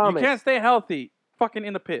Pouncy, you Thomas. can't stay healthy. Fucking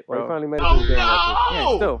in the pit, Well, he bro. finally made it to the game last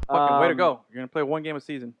Yeah, still. Fucking way to Um, go. You're going to play one game a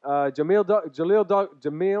season. week. Jaleel Douglas.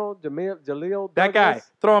 That guy.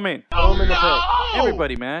 Throw him in. Throw him in the pit.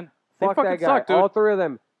 Everybody, man. They Fuck fucking that guy. suck, dude. All 3 of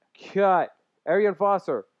them. Cut. Arian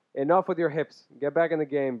Foster. Enough with your hips. Get back in the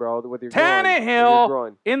game, bro. With your groin. With your Tannehill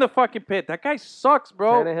groin. in the fucking pit. That guy sucks,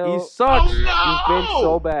 bro. Tannehill- He sucks. You've been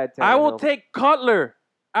so bad, Tannehill. I will take Cutler.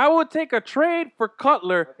 I will take a trade for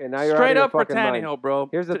Cutler Okay, now you're straight out of up for your fucking mind. Tannehill, bro.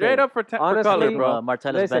 Here's the straight thing. up for Honestly, Cutler, bro.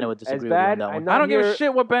 Martellus Listen, Bennett would as disagree with you bad, on that I'm one. not I don't give here- a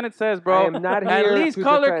shit what Bennett says, bro. I am not At here least to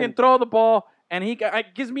Cutler defend. can throw the ball, and he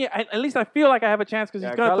gives me. At least I feel like I have a chance because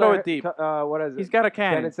he's gonna throw it deep. What is it? He's got a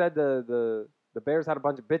cannon. Bennett said the Bears had a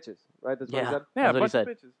bunch of bitches, right? That's what he Yeah. said? Yeah, That's a what he bunch said.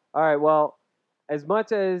 of bitches. All right, well, as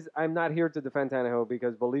much as I'm not here to defend Tannehill,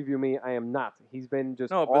 because believe you me, I am not. He's been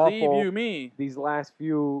just No, awful believe you me. these last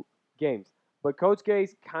few games. But Coach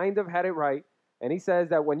Gase kind of had it right, and he says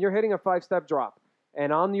that when you're hitting a 5-step drop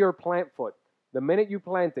and on your plant foot, the minute you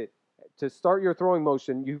plant it, to start your throwing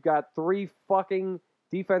motion, you've got 3 fucking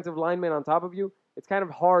defensive linemen on top of you. It's kind of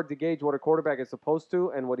hard to gauge what a quarterback is supposed to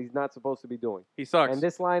and what he's not supposed to be doing. He sucks. And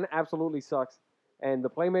this line absolutely sucks. And the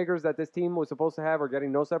playmakers that this team was supposed to have are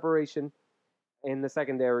getting no separation in the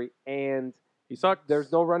secondary. And He sucks.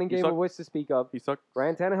 there's no running He game sucks. of which to speak of. He sucks.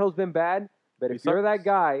 Ryan Tannehill's been bad, but He if you're sucks. that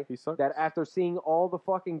guy He sucks. that after seeing all the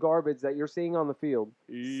fucking garbage that you're seeing on the field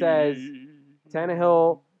says,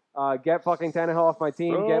 Tannehill, get fucking Tannehill off my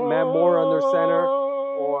team, get Matt Moore under center,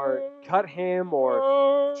 or cut him,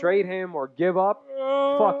 or trade him, or give up,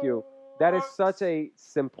 fuck you. That is such a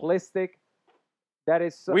simplistic. That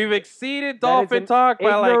is so, We've exceeded That is Dolphin an talk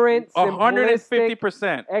by like ignorant,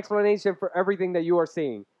 150%. explanation for everything that you are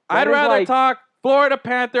seeing. I'd That is rather like- talk Florida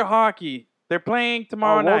Panther hockey. They're playing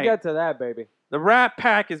tomorrow Oh, we'll night. get to that, baby. The Rat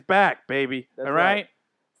Pack is back, baby. That's all right. right?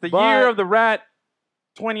 It's the But- year of the Rat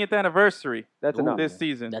 20th anniversary That's Ooh. enough. this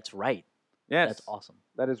season. That's right. yes. That's awesome.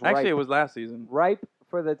 That is Actually, ripe. it was last season. ripe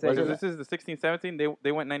for the Because taking. this is the 16-17.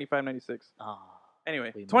 They went 95-96. Ah,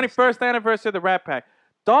 Anyway, We missed 21st anniversary of the Rat Pack.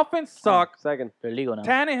 Dolphins suck. Second. they're legal now.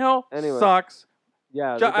 Tannehill Anyway. sucks.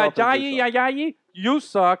 Yeah. the Dolphins do Jayi, suck. Yayi, you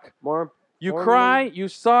suck. More. You More cry. than- You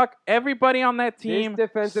suck. Everybody on that team This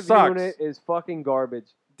defensive sucks. unit is fucking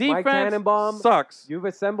garbage. Mike Defense Tannenbaum, sucks. You've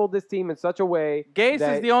assembled this team in such a way. Gase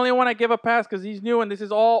that is the only one I give a pass because he's new and this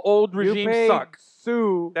is all old you regime paid suck.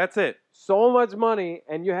 Sue That's it. so much money,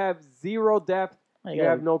 and you have zero depth. Oh, You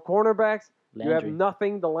have no cornerbacks. You have Landry.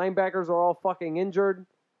 nothing. The linebackers are all fucking injured.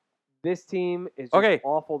 This team is just Okay,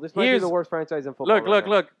 awful. This might be here's- the worst franchise in football. Look, right look,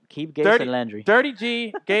 now. look. Keep Gase Dirty- and Landry. Dirty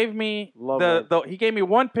G gave me Love he gave me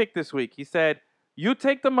one pick this week. He said, "You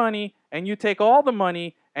take the money and you take all the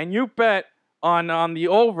money and you bet on the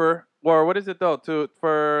over or what is it though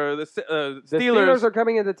for the The Steelers are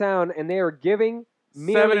coming into town, and they are giving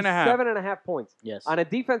merely 7.5. 7.5 points Yes. on a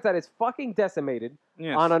defense that is fucking decimated.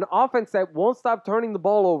 Yes. On an offense that won't stop turning the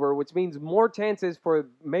ball over, which means more chances for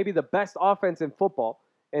maybe the best offense in football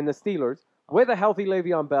in the Steelers, with a healthy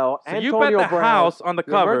Le'Veon Bell, So you Antonio bet the Brown, house on the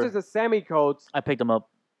the cover. emergence of Sammy Coates. I picked him up.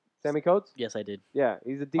 Sammy Coates? Yes, I did. Yeah,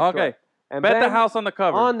 he's a deep Okay. threat. And Bet the Ben, house on the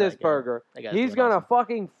cover. on this That guy- burger, that guy's he's doing gonna awesome.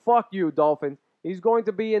 fucking fuck you, Dolphins. He's going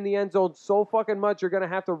to be in the end zone so fucking much, you're gonna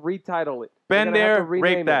have to retitle it. You're Been gonna have there, to rename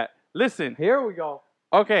rape it. that. Listen, Here we go.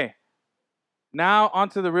 okay. Now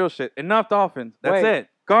onto the real shit. Enough Dolphins. That's Wait. it.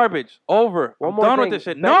 Garbage. Over. One I'm more done thing. with this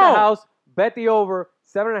shit. Bet No. the house. Bet the over.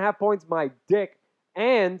 7.5 points. My dick.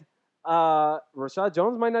 And Rashad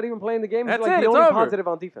Jones might not even play in the game. He's That's like it, the it's only over. positive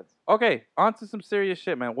on defense. Okay, on to some serious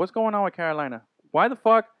shit, man. What's going on with Carolina? Why the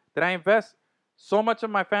fuck did I invest so much of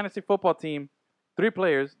my fantasy football team, 3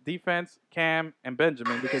 players, defense, Cam, and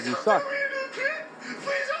Benjamin? Because you suck.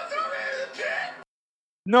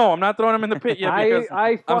 No, I'm not throwing him in the pit yet because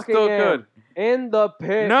I fucking I'm still am. good. In the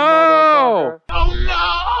pit, No!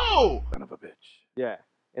 motherfucker. Son of a bitch. Yeah,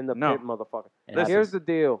 in the No. pit, motherfucker. It Listen. Here's the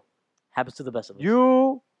deal. happens to the best of us.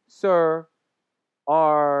 You, sir,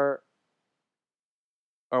 are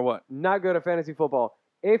Or what? not good at fantasy football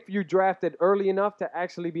if you drafted early enough to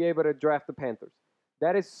actually be able to draft the Panthers.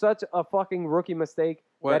 That is such a fucking rookie mistake.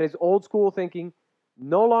 What? That is old school thinking.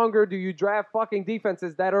 No longer do you draft fucking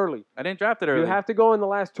defenses that early. I didn't draft it early. You have to go in the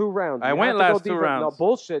last 2 rounds. I You went have to go last 2 defense. rounds. No,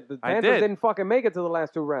 bullshit. The I Panthers did. didn't fucking make it to the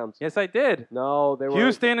last 2 rounds. Yes, I did. No, they were.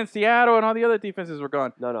 Houston and Seattle and all the other defenses were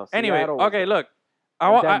gone. No. Anyway, Seattle was- okay, look.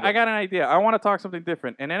 And Denver. I got an idea. I want to talk something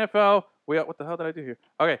different. In NFL, what the hell did I do here?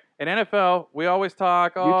 Okay, in NFL, we always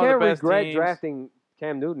talk, You the can't best regret teams. drafting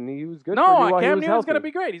Cam Newton. He was good for you No, while he Cam was Newton's healthy. going to be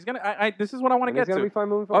great. He's going to this is what I want to And get he's gonna to. be fine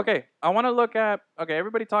moving forward. Okay, I want to look at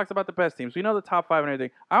everybody talks about the best teams. We know the top 5 and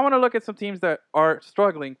everything. I want to look at some teams that are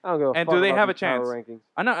struggling. I don't give a And fuck do they about have a these power chance? rankings.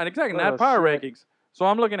 I know, and exactly, Oh, not power shit. rankings. So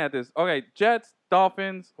I'm looking at this. Okay, Jets,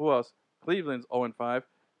 Dolphins, who else? Cleveland's 0-5.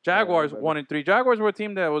 Jaguars baby. 1-3. Jaguars were a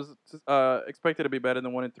team that was expected to be better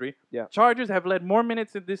than 1-3. Yeah. Chargers have led more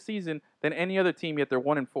minutes in this season than any other team, yet they're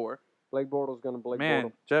 1-4. Blake Bortles gonna Blake Man,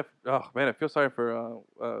 Bortles. Jeff. Oh man, I feel sorry for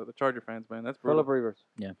the Charger fans, man. That's brutal. Philip Rivers.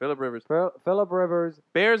 Philip Rivers. Philip Rivers.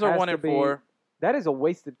 Bears are has to 1-4. That is a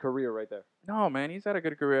wasted career right there. No, man, he's had a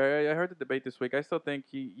good career. I heard the debate this week. I still think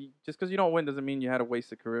he just because you don't win doesn't mean you had a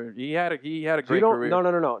wasted career. He had a So you great don't, career.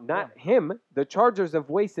 No. Not him. The Chargers have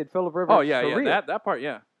wasted Philip Rivers' Oh yeah, career. that part,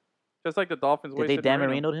 yeah. Just like the Dolphins Did they wasted Dan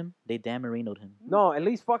Marino. Marino'd him? They Dan Marino'd him. No, at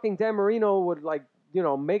least fucking Dan Marino would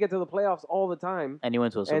make it to the playoffs all the time. And he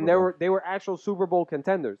went to a Super And Bowl. they were actual Super Bowl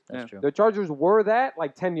contenders. That's Yeah. true. The Chargers were that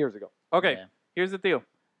like 10 years ago. Okay, Yeah. here's the deal.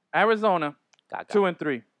 Arizona Gaga.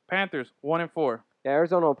 2-3. Panthers 1-4. Yeah,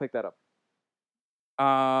 Arizona will pick that up.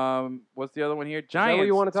 What's the other one here? that Giants what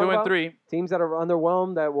you wanna talk about? 2-3. Teams that are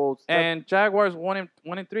underwhelmed that will step, And Jaguars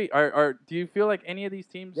 1-3. Do you feel like any of these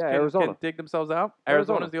teams Yeah, can Arizona. dig themselves out?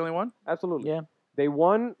 Arizona. Arizona's the only one? absolutely. Yeah. They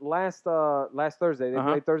won last Thursday. They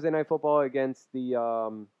Uh-huh. played Thursday night football against the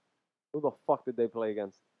who the fuck did they play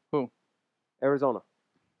against? Who? Arizona.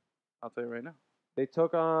 I'll tell you right now. They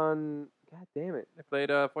took on God damn it. They played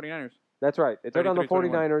 49ers. That's right. They took on the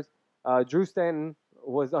 33-21. 49ers. Drew Stanton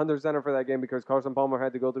was under center for that game because Carson Palmer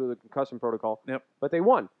had to go through the concussion protocol. Yep. But they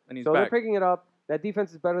won. And he's So back. they're picking it up. That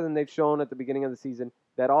defense is better than they've shown at the beginning of the season.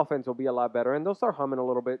 That offense will be a lot better, and they'll start humming a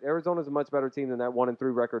little bit. Arizona's a much better team than that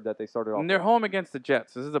 1-3 record that they started off. And they're with. home against the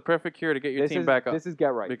Jets. This is a perfect cure to get your This team is, back up. This is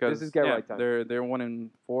get right. Because This is get yeah, right time. They're 1-4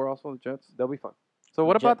 also, the Jets. They'll be fun. So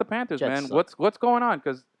what Jet- about the Panthers, Jets man? suck. What's going on?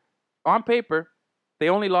 Because on paper, they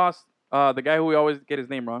only lost the guy who we always get his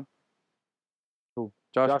name wrong. Who?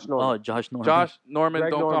 Josh Norman. Oh, Josh Norman. Josh Norman.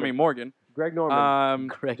 Greg Don't call Norman. me Morgan. Greg Norman.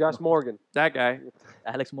 Greg Josh Morgan. That guy.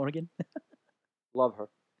 Alex Morgan. Love her.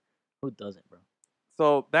 Who doesn't, bro?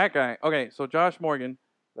 So that guy. Okay, so Josh Morgan.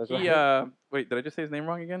 That's He right. wait, did I just say his name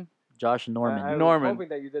wrong again? Josh Norman. I was Norman. hoping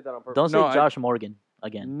that you did that on purpose. Don't say No, I- Josh Morgan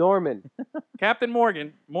again. Norman. Captain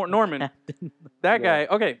Morgan. Norman. That Yeah.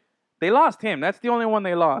 guy. Okay, they lost him. That's the only one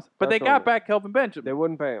they lost. But That's they got only. back Kelvin Benjamin. They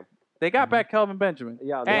wouldn't pay him. They got back Kelvin Benjamin.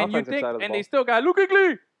 Yeah, on the And you offensive think, side of the and ball. they still got Luke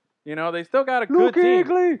Kuechly. You know, they still got a good Luke team.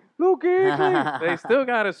 Kuechly! Luke Kuechly! They still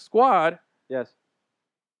got a squad. Yes,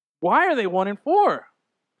 Why are they 1-4?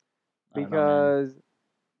 I don't know, man. because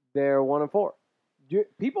they're 1-4.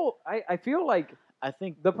 I feel like I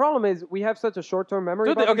think the problem is we have such a short-term memory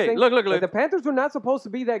Dude, about these okay, things. look. Like, the Panthers were not supposed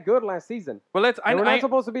to be that good last season. But They were not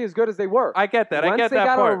supposed to be as good as they were. I get that. Once I get they that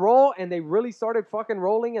got on a part. roll and they really started fucking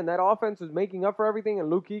rolling, and that offense was making up for everything,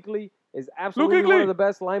 and Luke Kuechly is absolutely one Kuechly! of the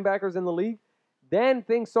best linebackers in the league, then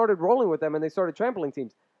things started rolling with them, and they started trampling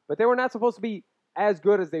teams. But they were not supposed to be as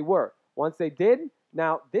good as they were. Once they did,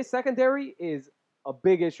 now this secondary is a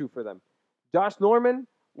big issue for them. Josh Norman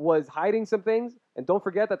was hiding some things, and don't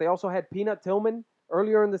forget that they also had Peanut Tillman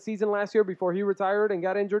earlier in the season last year before he retired and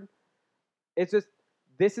got injured. It's just,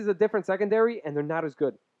 this is a different secondary, and they're not as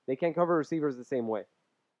good. They can't cover receivers the same way.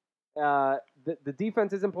 The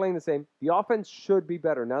defense isn't playing the same. The offense should be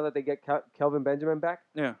better now that they get Kelvin Benjamin back.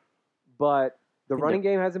 Yeah. But the think running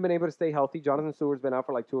game hasn't been able to stay healthy. Jonathan Stewart's been out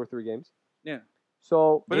for like 2 or 3 games. Yeah.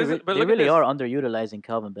 So But they, this is- but they look at really this. are underutilizing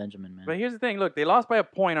Calvin Benjamin, man. But here's the thing. Look, they lost by a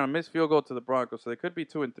point on a missed field goal to the Broncos, so they could be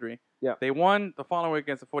 2-3. Yeah. They won the following week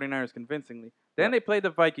against the 49ers convincingly. Then Yeah. they played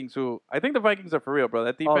the Vikings, who I think the Vikings are for real, bro.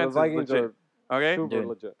 That oh, defense the Vikings is legit. are Okay. Super Dude.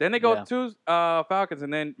 legit. Then they go Yeah. to Falcons,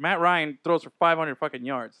 and then Matt Ryan throws for 500 fucking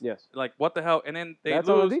yards. Yes. Like what the hell? And then they That's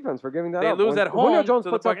on the lose. defense for giving that they up. lose When at Julio home Jones to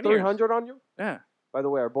the puts up Buccaneers. 300 on you. Yeah. By the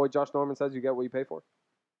way, our boy Josh Norman says you get what you pay for.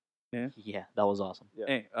 Yeah, that was awesome. Yeah.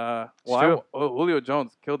 Hey, true. Julio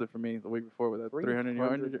Jones killed it for me the week before with that 300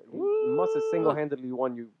 yards. He must have single-handedly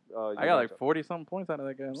won you. I got like 40 something points out of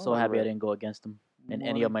that guy. I'm alone. so happy I Unreal. didn't go against him in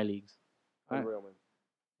any of my leagues. Unreal, man.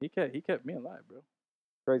 He kept me alive, bro.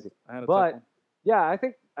 Crazy. I had a But- tough one. Yeah, I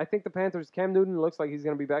think the Panthers. Cam Newton looks like he's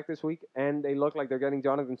going to be back this week, and they look like they're getting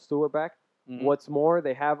Jonathan Stewart back. Mhm. What's more,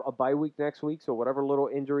 they have a bye week next week, so whatever little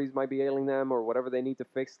injuries might be ailing them or whatever they need to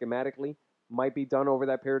fix schematically might be done over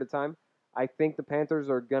that period of time. I think the Panthers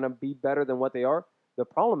are going to be better than what they are. The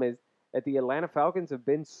problem is that the Atlanta Falcons have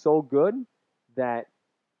been so good that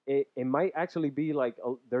it might actually be like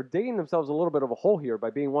they're digging themselves a little bit of a hole here by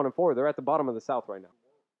being 1-4. They're at the bottom of the South right now.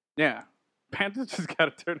 Yeah. Panthers just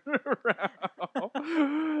got to turn it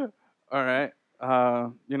around. All right.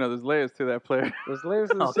 There's layers to that player. There's layers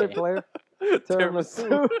to the Okay. shit, player.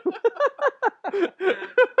 Tiramisu.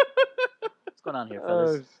 What's going on here, Oh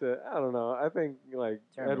fellas? shit! I don't know. I think like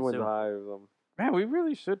Edwin's Tiramisu. high or something. Man, we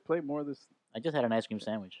really should play more of this. I just had an ice cream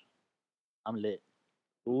sandwich. I'm lit.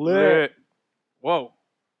 Lit, Whoa.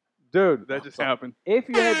 dude. That just happened. If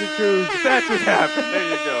you had to choose, That just happened. There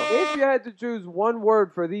you go. if you had to choose one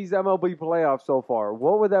word for these MLB playoffs so far,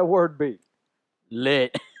 what would that word be?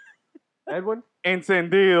 Lit. Edwin?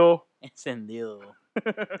 Encendido. Encendido.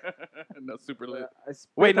 No, super lit. Spit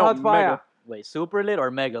Wait, no, hot fire. mega. Wait, super lit or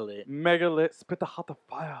mega lit? Mega lit. Spit the hot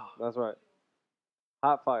fire. That's right.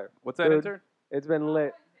 Hot fire. What's that, Dude. intern? It's been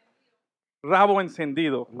lit. Rabo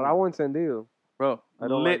encendido. Rabo encendido. Bro, I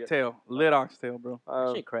don't lit like it. tail. Lit oxtail, bro.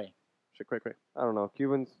 Shit, cray. Shit, cray. I don't know.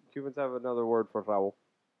 Cubans have another word for rabo.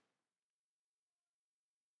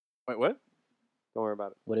 Wait, what? Don't worry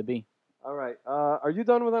about it. Would it be? All right. Are you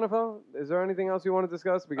done with NFL? Is there anything else you want to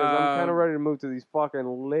discuss? Because I'm kind of ready to move to these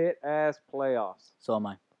fucking lit ass playoffs. So am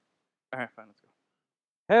I. All right, fine, let's go.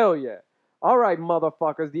 Hell yeah. All right,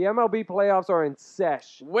 motherfuckers. The MLB playoffs are in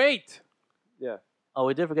sesh. Wait. Yeah. Oh,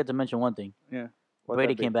 we did forget to mention one thing. Yeah. What'd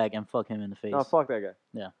Brady that be? came back and fuck him in the face. No, fuck that guy.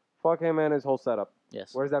 Yeah. Fuck him and his whole setup.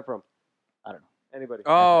 Yes. Where's that from? I don't know. Anybody?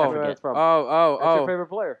 Oh. Tell me where that's from. That's your Oh. favorite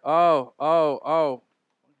player. Oh.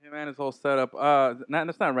 Him and his whole setup.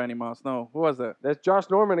 That's not Randy Moss. No. Who was that? That's Josh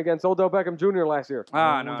Norman against Odell Beckham Jr. last year.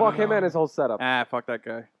 No. Fuck him and his whole setup. Fuck that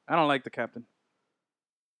guy. I don't like the captain.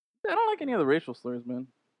 I don't like any of the racial slurs, man.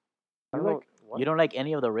 I don't know. What? You don't like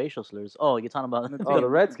any of the racial slurs. Oh, you're talking about Oh, the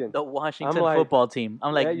Redskins. the Washington like- football team.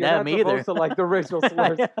 I'm like, yeah, you're nah, not me supposed either. to like the racial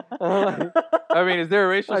slurs. Like, I mean, is there a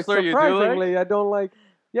racial like, slur you do like? surprisingly, I don't like.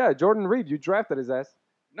 Yeah, Jordan Reed. You drafted his ass.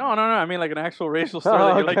 No. I mean, like an actual racial slur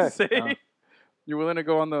that you like to Okay. say. Oh. You willing to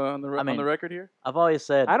go on the on mean- the record here? I've always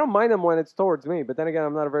said, I don't mind them when it's towards me, but then again,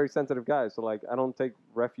 I'm not a very sensitive guy, so like I don't take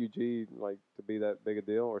refugee like to be that big a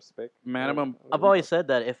deal or spick. Minimum. I've always said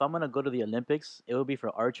that if I'm gonna go to the Olympics, it will be for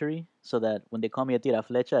archery, so that when they call me a tira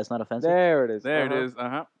flecha, it's not offensive. There it is. There it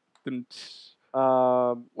Uh-huh. is.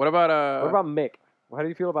 What What about about Mick? How do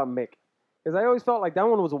you feel about Mick? Because I always felt like that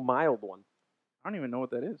one was a mild one. I don't even know what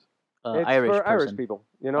that is. It's Irish for person. Irish people,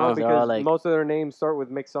 you know, Oh, they're all because like- most of their names start with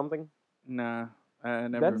Mick something. Nah, I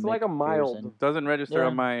never. That's like a mild. Pearson. Doesn't register Yeah.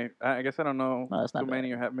 on my. I guess I don't know No, that's not too bad.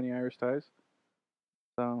 many or have many Irish ties.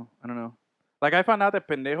 So I don't know. Like I found out that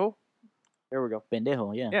pendejo. Here we go.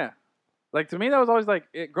 Pendejo, yeah. Yeah. Like to me, that was always like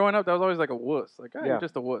growing up. That was always like a wuss. Like Yeah. you're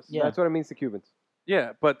just a wuss. Yeah. That's what it means to Cubans.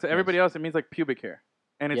 Yeah, but to everybody else, it means like pubic hair,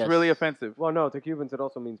 and it's Yes. really offensive. Well, no, to Cubans it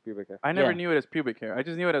also means pubic hair. I never Yeah. knew it as pubic hair. I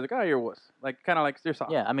just knew it as like, you're a wuss. Like kind of like you're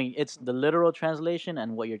soft. Yeah, I mean, it's the literal translation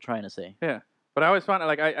and what you're trying to say. But I always found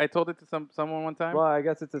like I told it to someone one time, Well, I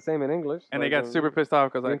guess it's the same in English. and they Like, got super pissed off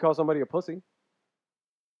because You can like call somebody a pussy.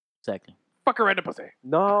 Exactly. fuck her right in the pussy.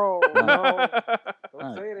 No, no. Don't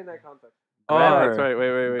Uh, say it in that context. Oh, Grab that's her.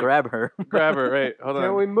 right. Wait. Grab her. Grab her. Wait, hold on.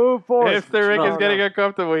 Can we move forward? If the Rick No, is getting no.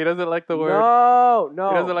 uncomfortable, he doesn't like the word. No.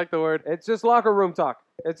 He doesn't like the word. It's just locker room talk.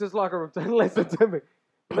 It's just locker room talk. Listen to me.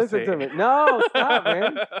 Listen Pussy. to me. No, stop,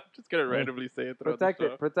 man. I'm just gonna randomly say it throughout Protect the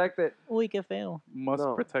show. it. Protect it. Uy, qué feo. Must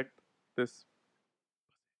No. protect this.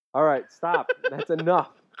 All right, stop. That's enough.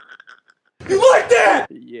 You like that?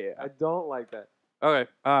 Yeah. I don't like that. Okay.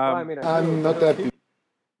 Well, I mean, I do. I'm not that.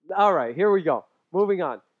 All right, here we go. Moving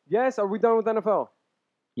on. Yes, are we done with NFL?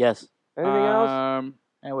 Yes. Anything else?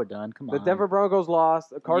 And we're done. Come The on. Denver Broncos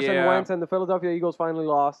lost. Carson Yeah. Wentz and the Philadelphia Eagles finally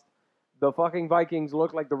lost. The fucking Vikings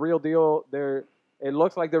look like the real deal. It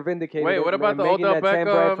looks like they're vindicated. Wait, what in about the making Odell that Sam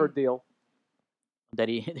Beckham? Bradford deal? That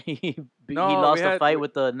he No, we lost the had- fight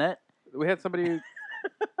with the net. We had somebody.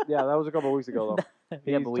 Yeah, that was a couple of weeks ago though.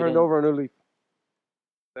 Yeah, He's but we turned didn't. over a new leaf.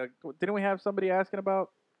 Didn't we have somebody asking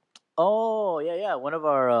about? Oh yeah. One of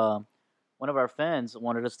our fans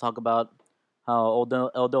wanted us to talk about how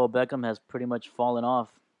Odell Beckham has pretty much fallen off.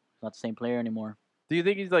 Not the same player anymore. Do you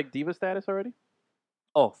think he's like diva status already?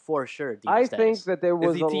 Oh, for sure. Diva I status. think that there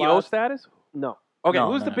was Is he a TO lot. status? No. Okay,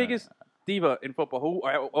 No, who's no, the no, biggest diva in football? Who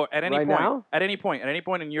or at any Right point? now? At any point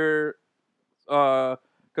in your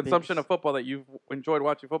consumption of football that you've enjoyed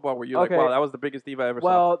watching football, where you're Okay. like, wow, that was the biggest diva I ever saw.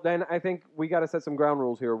 Well, then I think we got to set some ground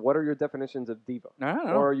rules here. What are your definitions of diva? I don't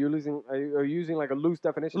know. Or are you using like a loose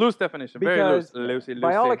definition? Loose definition, very loose, Because loosey,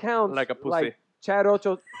 by all loosey, accounts, like a pussy. like Chad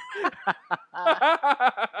Ocho.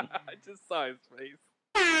 I just saw his face.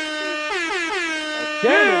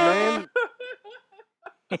 Damn it,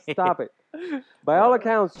 man! Stop it. By all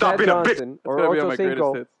accounts, Stop Chad being a bitch. Johnson It's or gonna be on Ocho my greatest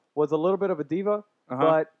Cinco hits. was a little bit of a diva, Uh-huh.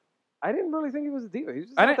 but I didn't really think he was a diva. He was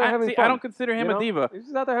just I out there didn't. having See, fun. I don't consider him you know? a diva. He was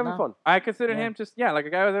just out there having No. fun. I consider Yeah. him just like a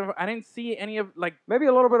guy who was. I didn't see any of like. Maybe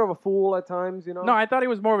a little bit of a fool at times, you know. No, I thought he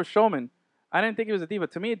was more of a showman. I didn't think he was a diva.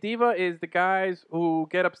 To me, a diva is the guys who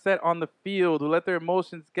get upset on the field, who let their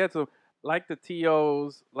emotions get to them, like the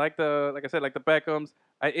T.O.s, like I said, like the Beckhams.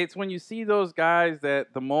 It's when you see those guys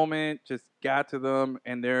that the moment just got to them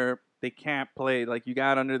and they can't play. Like you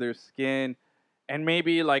got under their skin, and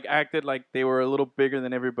maybe like acted like they were a little bigger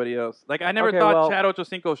than everybody else. Like I never Okay, thought well- Chad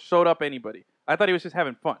Ochocinco showed up anybody. I thought he was just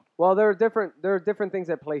having fun. Well, there are different things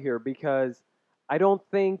at play here because I don't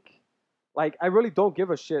think, like, I really don't give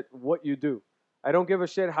a shit what you do. I don't give a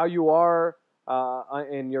shit how you are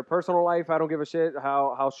in your personal life. I don't give a shit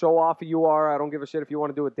how show offy you are. I don't give a shit if you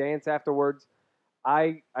want to do a dance afterwards.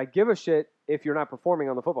 I give a shit if you're not performing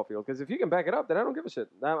on the football field because if you can back it up, then I don't give a shit.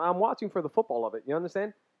 I'm watching for the football of it. You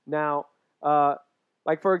understand? Now,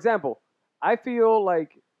 like for example, I feel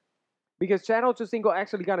like because Chad Ochocinco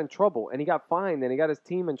actually got in trouble and he got fined and he got his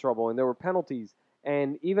team in trouble and there were penalties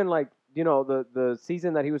and even like the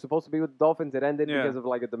season that he was supposed to be with the Dolphins it ended Yeah. because of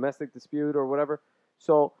like a domestic dispute or whatever.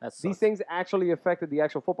 So That these sucks. things actually affected the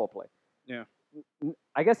actual football play. Yeah.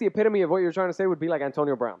 I guess the epitome of what you're trying to say would be like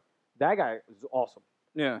Antonio Brown. That guy is awesome.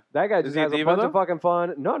 Yeah. That guy Is just he a has a diva, bunch though? of fucking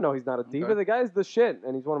fun. No, he's not a diva. Okay. The guy's the shit,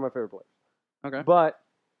 and he's one of my favorite players. Okay. But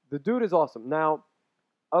the dude is awesome. Now,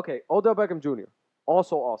 okay, Odell Beckham Jr.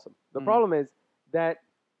 also awesome. The Mhm. problem is that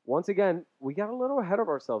once again we got a little ahead of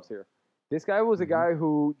ourselves here. This guy was a guy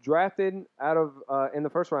who drafted out of in the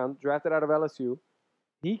first round, drafted out of LSU.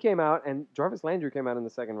 He came out, and Jarvis Landry came out in the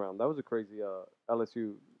second round. That was a crazy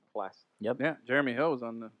LSU class. Yeah. Jeremy Hill was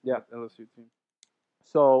on the LSU team.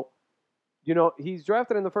 So, he's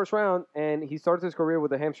drafted in the first round, and he starts his career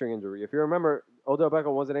with a hamstring injury. If you remember, Odell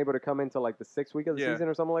Beckham wasn't able to come into like the 6th week of the Yeah. season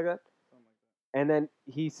or something like that. And then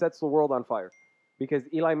he sets the world on fire because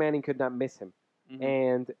Eli Manning could not miss him. Mhm.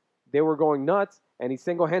 And they were going nuts, and he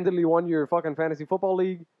single-handedly won your fucking fantasy football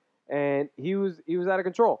league, and he was out of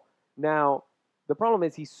control. Now, the problem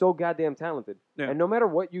is he's so goddamn talented. Yeah. And no matter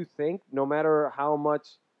what you think, no matter how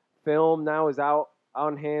much film now is out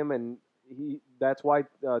on him, and that's why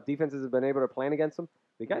defenses have been able to plan against him,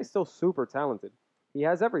 the guy's still super talented. He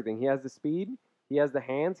has everything. He has the speed, he has the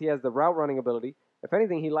hands, he has the route running ability. If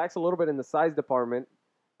anything, he lacks a little bit in the size department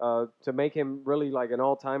to make him really like an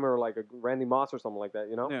all-timer, like a Randy Moss or something like that,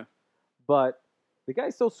 Yeah. But the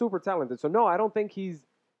guy's still super talented. So, no, I don't think he's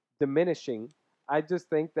diminishing. I just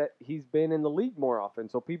think that he's been in the league more often,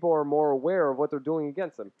 so people are more aware of what they're doing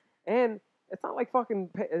against him. And it's not like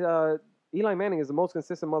fucking Eli Manning is the most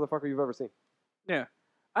consistent motherfucker you've ever seen. Yeah.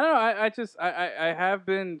 I don't know. I have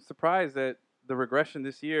been surprised at the regression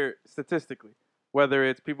this year statistically, whether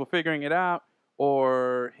it's people figuring it out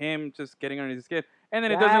or him just getting under his skin. And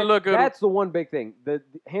then it doesn't look good. That's the one big thing.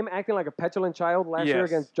 Him acting like a petulant child last year Yes.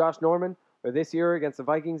 against Josh Norman, or this year against the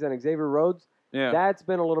Vikings and Xavier Rhodes. Yeah. That's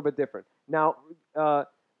been a little bit different. Now,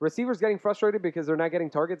 receivers getting frustrated because they're not getting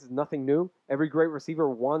targets is nothing new. Every great receiver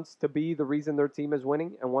wants to be the reason their team is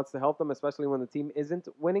winning and wants to help them, especially when the team isn't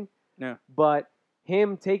winning. Yeah. But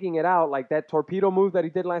him taking it out, like that torpedo move that he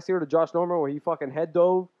did last year to Josh Norman where he fucking head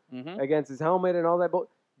dove Mhm. against his helmet and all that,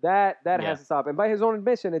 that Yeah. has to stop. And by his own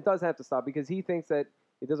admission, it does have to stop because he thinks that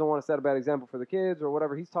he doesn't want to set a bad example for the kids or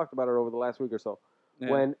whatever. He's talked about it over the last week or so. Yeah.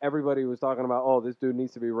 When everybody was talking about, oh, this dude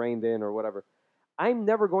needs to be reined in or whatever. I'm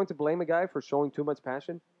never going to blame a guy for showing too much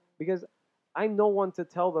passion because I'm no one to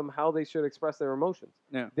tell them how they should express their emotions.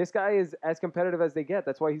 Yeah. This guy is as competitive as they get.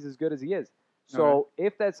 That's why he's as good as he is. So All right.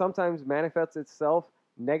 if that sometimes manifests itself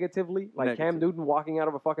negatively, like Cam Negative. Newton walking out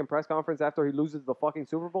of a fucking press conference after he loses the fucking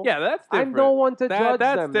Super Bowl, Yeah, that's different. I'm no one to judge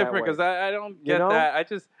That's them different that way. because I don't get know? that.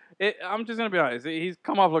 I'm just gonna be honest. He's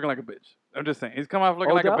come off looking like a bitch. I'm just saying he's come off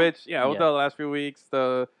looking like a Odell? bitch. Yeah, Odell the last few weeks.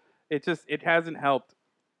 It hasn't helped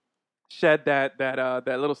shed that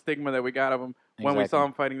little stigma that we got of him when we saw Exactly.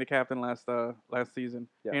 him fighting the captain last season.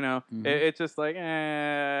 Yeah. You know, Mhm. it's just like,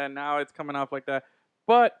 now it's coming off like that.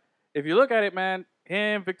 But if you look at it, man,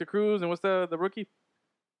 him, Victor Cruz, and what's the rookie?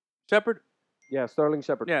 Shepard. Yeah, Sterling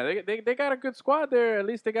Shepard. Yeah, they got a good squad there. At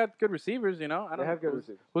least they got good receivers, you know. I They don't have know good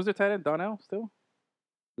receivers. who's their tight end? Donnell still?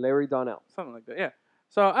 Larry Donnell. Something like that. Yeah.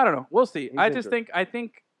 So I don't know. We'll see. He's I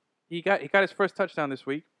think he got his first touchdown this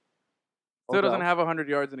week. Still doesn't Odell. have 100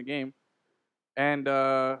 yards in a game. And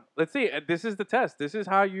let's see. This is the test. This is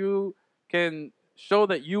how you can show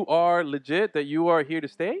that you are legit, that you are here to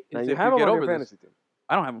stay. Now is you if have him get on over your this. fantasy team.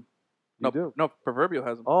 I don't have him. You No, do. no, Proverbial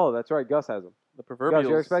has him. Oh, that's right. Gus has him. The Gus, Proverbial.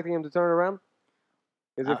 you're expecting him to turn around?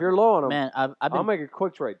 Because if you're low on him, Man, I've I'll been make a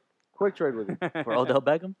quick trade. Quick trade with you. for Odell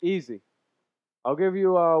Beckham. Easy. I'll give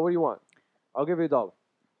you, what do you want? I'll give you $1.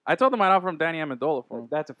 I told him I'd offer him Danny Amendola for him.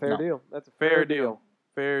 That's a fair No. deal. That's a Fair deal.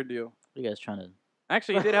 Fair deal. You guys trying to?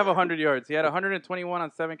 Actually, he did have 100 yards. He had 121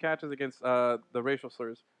 on 7 catches against the racial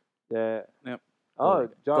slurs. Yeah. Yep. Oh,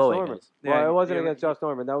 Go Josh away, Norman. guys. Well, Yeah, it wasn't yeah, against Josh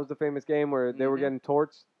Norman. That was the famous game where they were Mhm. getting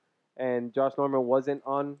torched, and Josh Norman wasn't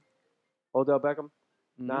on Odell Beckham.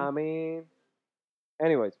 Mhm. Nah, I mean.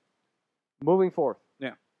 Anyways, moving forth.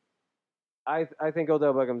 Yeah. I think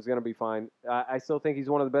Odell Beckham is going to be fine. I still think he's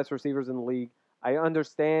one of the best receivers in the league. I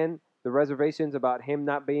understand the reservations about him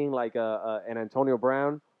not being like an Antonio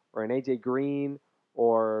Brown or an AJ Green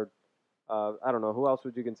or I don't know, who else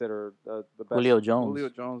would you consider the best? Julio Jones. Julio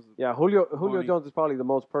Jones. Yeah, Julio Tony. Jones is probably the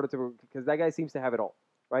most prototypical because that guy seems to have it all,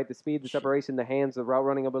 right? The speed, the Shit. separation, the hands, the route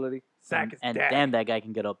running ability. Sack is and daddy. damn, that guy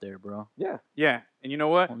can get up there, bro. Yeah, Yeah, and you know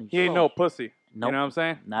what? Holy He ain't shit. no pussy. Nope. You know what I'm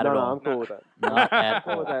saying? Not no, at no, all. I'm cool with that. Not at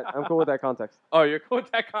Cool with all. that. I'm cool with that context. Oh, you're cool with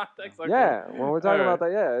that context? Okay. Yeah, when we're talking All about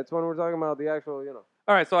that, yeah, it's when we're talking about the actual,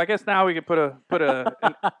 All right, so I guess now we can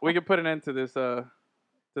we can put an end to this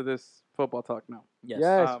football talk now. Yes.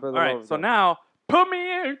 Yes. All for the right, love of so God. now put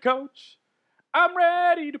me in, coach. I'm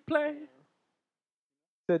ready to play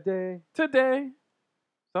Today, today.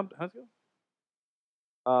 How's it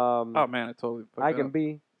go? um, Oh man, I totally. fucked I that can up.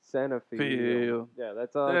 be Center Field. Field. Yeah,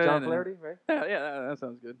 that's Yeah, John no. Flaherty, right? Yeah, that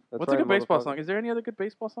sounds good. That's What's a right, good baseball motherfucker. song? Is there any other good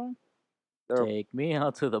baseball song? There- Take me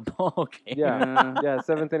out to the ball game. Yeah. Yeah,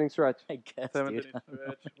 seventh inning stretch. I guess, Seventh dude. inning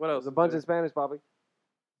stretch. What else? There's a bunch is in Spanish, Bobby.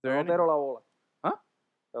 there? Is there any? Pelotero la bola. Huh?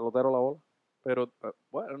 Pelotero la bola. Pero,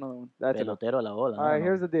 what? Another one. That's enough. Pelotero a la bola. All right,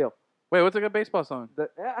 here's the deal. Wait, what's a good baseball song?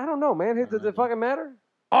 I don't know, man. Does it fucking matter?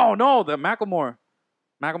 Oh no, the Macklemore.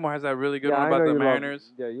 Macklemore has that really good one I about know the you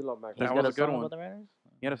Mariners. Love, yeah, you love Mac. He's That got was a good song one. about the Mariners?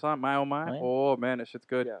 You had a song, My Oh My? Oh, yeah? Oh man, that shit's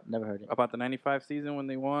good. Yeah. Never heard it. About the '95 season when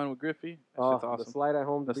they won with Griffey. That Oh, shit's awesome. the slide at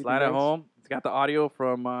home. The to beat slide at Yanks. home. It's got the audio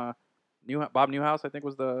from Bob Newhouse. I think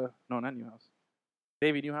was the not Newhouse.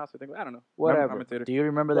 Davey Newhouse. I think I don't know. Whatever. Commentator. Do you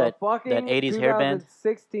remember The that fucking 80s hair band?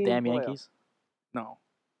 2016 Damn playoffs. Yankees? No.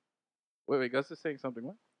 Wait. Gus is saying something.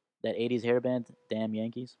 What? That 80s hair band? Damn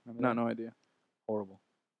Yankees? Remember No, that? no idea. Horrible.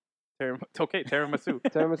 It's okay. Tiramisu.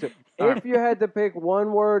 Tiramisu. All right. If you had to pick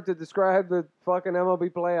one word to describe the fucking MLB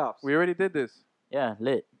playoffs, We already did this. Yeah,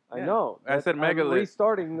 lit. I yeah. know. I said mega I'm lit.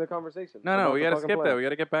 restarting the conversation. No, about we the gotta fucking skip that. playoffs. We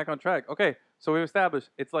gotta get back on track. Okay, so we've established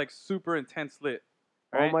it's like super intense lit.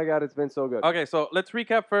 Oh right? my god, it's been so good. Okay, so let's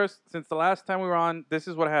recap first. Since the last time we were on, this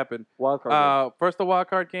is what happened. Wild card game. First, the wild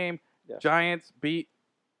card game. Yeah. Giants beat.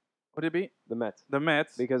 What did they beat? The Mets. The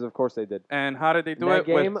Mets. Because of course they did. And how did they do That it?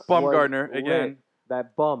 game With was Bumgarner lit. again.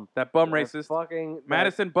 That bum. That bum That racist. Fucking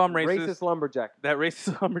Madison bum racist. racist lumberjack. That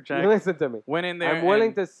racist lumberjack Listen to me. went in there. I'm willing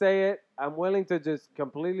and- to say it. I'm willing to just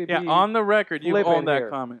completely Yeah, be. on the record, you flippant own that here.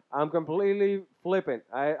 comment, I'm completely flippant.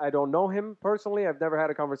 I don't know him personally. I've never had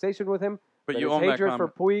a conversation with him. but you his own that hatred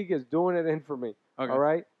comment. for Puig is doing it in for me. Okay. All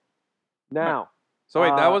right. Now So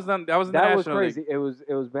wait, that Uh, was the that was National League. crazy. It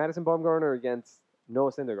was Madison Bumgarner against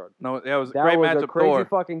Noah Syndergaard. No, that was a That great was matchup. a crazy Thor.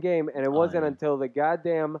 fucking game, and it Oh, wasn't yeah. until the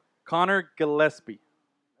goddamn Connor Gillespie.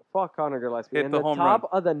 fuck Connor Gillespie Hit in the the home top run.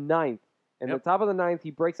 of the ninth. In Yep. the top of the ninth,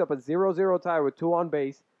 he breaks up a 0-0 tie with 2 on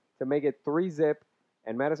base to make it 3-zip,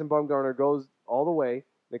 and Madison Bumgarner goes all the way,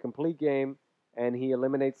 the complete game, and he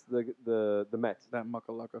eliminates the Mets, That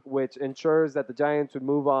muckalaka. which ensures that the Giants would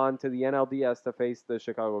move on to the NLDS to face the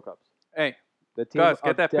Chicago Cubs. Hey, The team Gus,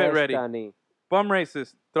 get of that pit ready. destiny. bum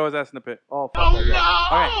racist. Throw his ass in the pit. Oh, fuck that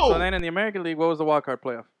guy. Okay, so then in the American League, what was the wild card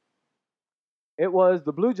playoff? It was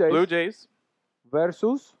the Blue Jays, Blue Jays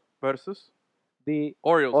versus versus the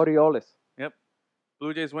Orioles. Orioles.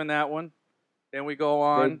 Blue Jays win that one. Then we go They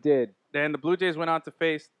on. did. Then the Blue Jays went on to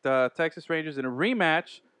face the Texas Rangers in a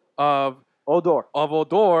rematch of Odor.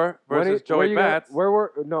 Odor When versus where Joey you gonna- Bats. where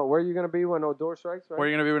are you gonna be when Odor strikes? Right. Where are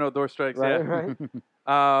you gonna be when Odor strikes? Right, Yeah.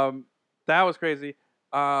 right. That was crazy.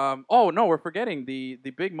 Oh no, we're forgetting the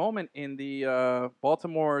big moment in the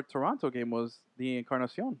Baltimore Toronto game was the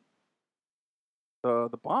Encarnacion.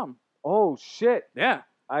 the bomb. Oh shit! Yeah,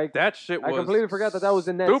 I that shit was. completely forgot that was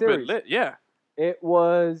in that stupid series. lit. Yeah. It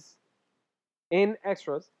was in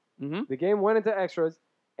extras. Mm-hmm. The game went into extras,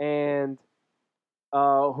 and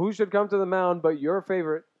who should come to the mound but your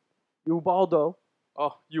favorite, Ubaldo?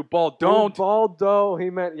 Oh, you ball don't. Ubaldo. He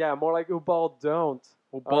meant more like Ubal don't.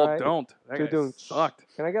 Oh, ball Alright. don't. That guy Tudum. sucked.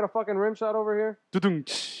 Can I get a fucking rim shot over here? Tudum.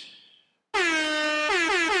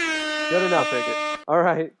 Good enough. I'll take it. All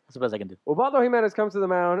right. That's the best I can do. Ubaldo Jimenez comes to the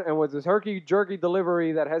mound, and with his herky-jerky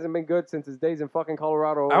delivery that hasn't been good since his days in fucking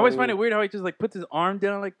Colorado. I always find it weird how he just like puts his arm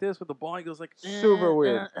down like this with the ball. He goes like Super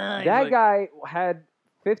weird. He's That like- guy had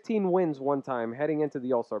 15 wins one time heading into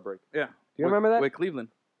the All-Star break. Yeah. Do you remember that? With Cleveland.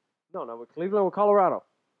 No, not with Cleveland, with Colorado.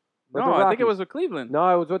 With No, the I think it Rockies. was with Cleveland.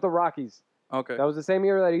 No, it was with the Rockies. Okay. That was the same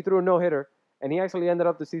year that he threw a no-hitter, and he actually ended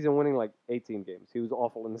up the season winning like 18 games. He was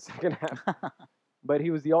awful in the second half. But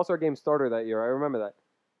he was the All-Star game starter that year. I remember that.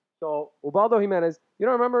 So, Ubaldo Jimenez, you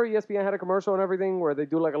don't remember ESPN had a commercial and everything where they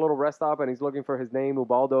do like a little rest stop and he's looking for his name,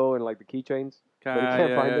 Ubaldo, and like the keychains? But he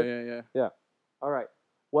can't find it. Yeah. All right.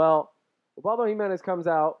 Well, Ubaldo Jimenez comes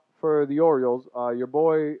out for the Orioles. Your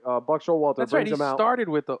boy, Buck Showalter, That's right. brings He him out. started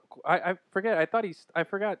with the. I forget. I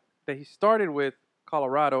forgot that he started with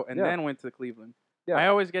Colorado and Yeah. then went to Cleveland. Yeah. I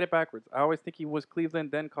always get it backwards. I always think he was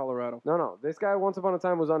Cleveland then Colorado. No. This guy, once upon a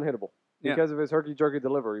time, was unhittable Yeah. because of his herky-jerky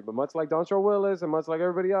delivery. But much like Dontrelle Willis and much like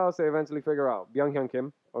everybody else, they eventually figure out. Byung-Hyun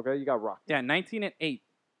Kim, okay, you got rocked. Yeah, 19-8.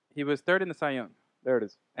 He was third in the Cy Young There it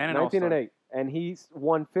is. and an 19 and All-Star. 8. And he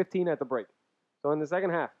won 15 at the break. So in the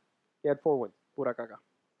second half, he had 4 wins. Pura caca.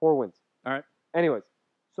 4 wins. All right. Anyways,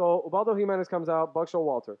 so Ubaldo Jimenez comes out, Buck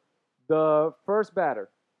Showalter. The first batter,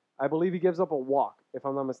 I believe he gives up a walk, if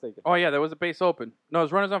I'm not mistaken. Oh yeah, there was a base open. No,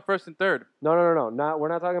 his runners on first and third. No. We're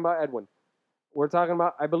not talking about Edwin. We're talking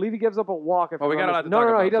about, I believe he gives up a walk. If Oh, I'm we not got a lot mis- to talk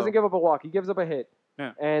No, about, he doesn't so- give up a walk. He gives up a hit.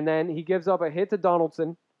 Yeah. And then he gives up a hit to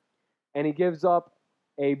Donaldson, and he gives up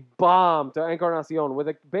a bomb to Encarnacion. With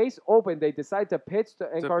a base open, they decide to pitch to To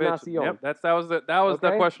pitch. Encarnacion. Yep, that was the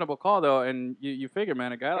Okay. questionable call though, and you figure,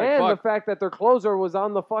 man, a guy like And the Buck, fact that their closer was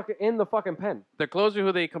in the fucking pen. the closer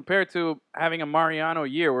who they compared to having a Mariano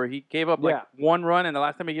year where he gave up like Yeah. 1 run, and the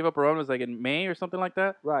last time he gave up a run was like in May or something like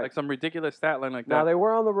that. Right. Like some ridiculous stat line like Now that. they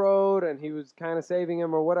were on the road, and he was kind of saving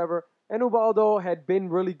him or whatever. And Ubaldo had been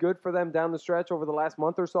really good for them down the stretch over the last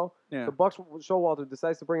month or so. Yeah. So Buck Showalter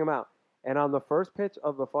decides to bring him out, and on the first pitch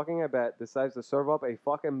of the fucking at bat, decides to serve up a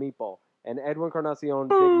fucking meatball. And Edwin Encarnacion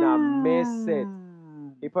did not miss it.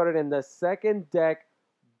 He put it in the second deck.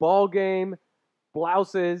 Ball game,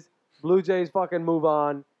 blouses. Blue Jays fucking move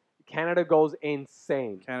on. Canada goes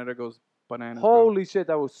insane. Canada goes bananas. bro. Holy shit,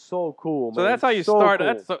 that was so cool, So man. that's how you So start.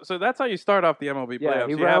 cool. So that's how you start off the MLB Yeah, playoffs.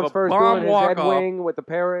 he You have a rounds first bomb doing his walk head off. wing with the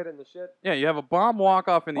parrot and the shit. Yeah, you have a bomb walk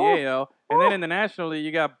off in the Oh. AL, and then in the National League,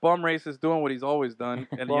 you got bum races doing what he's always done,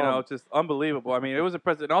 and you know, Bum. it's just unbelievable. I mean, it was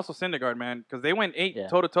impressive. And also Syndergaard, man, because they went 8 Yeah.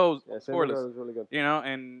 toe to toes Yeah, scoreless. Syndergaard was really good. You know,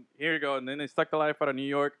 and here you go, and then they stuck the life out of New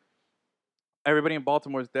York. Everybody in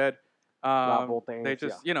Baltimore's dead. La They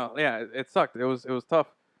just, Potencia. you know, yeah, it sucked. It was tough.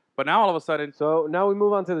 But now all of a sudden, So now we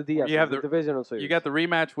move on to the DS. You have the the- divisional series. you got the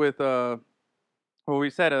rematch with, well, we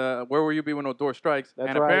said, where will you be when Odor strikes? That's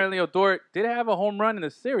and right. apparently Odor did have a home run in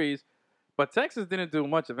the series, but Texas didn't do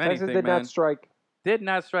much of anything, Texas did man. not strike. Did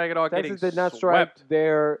not strike at all. Texas getting did not strike. swept.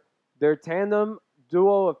 Their tandem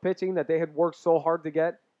duo of pitching that they had worked so hard to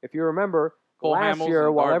get. If you remember, Cole last Hamels year,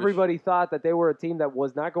 and while Darvish. everybody thought that they were a team that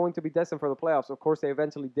was not going to be destined for the playoffs, of course they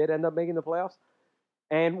eventually did end up making the playoffs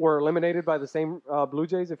and were eliminated by the same Blue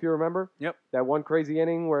Jays, if you remember. Yep. That one crazy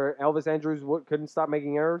inning where Elvis Andrews couldn't stop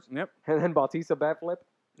making errors. Yep. And then Bautista bat flip.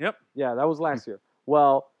 Yep. Yeah, that was last year.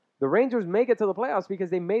 Well, the Rangers make it to the playoffs because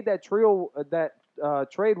they made that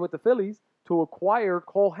trade with the Phillies to acquire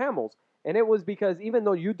Cole Hamels. And it was because even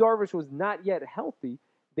though Yu Darvish was not yet healthy,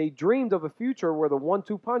 they dreamed of a future where the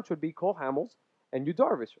 1-2 punch would be Cole Hamels and Yu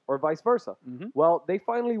Darvish, or vice versa. Mhm. Well, they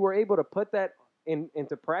finally were able to put that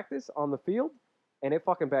into practice on the field, and it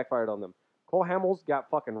fucking backfired on them. Cole Hamels got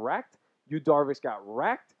fucking racked. Yu Darvish got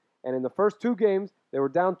racked. And in the first 2 games, they were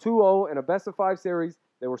down 2-0 in a best-of-5 series.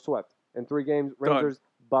 They were swept. In 3 games, Done. Rangers,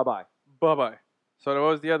 bye-bye. Bye-bye. So what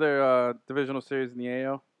was the other divisional series in the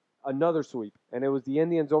AL? Another sweep. And it was the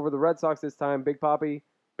Indians over the Red Sox this time. Big Papi,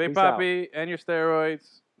 Big Peace out. Papi and your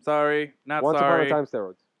steroids. Sorry, not once sorry. upon a time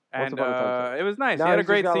steroids. And upon a time it was nice. Now he had a he's just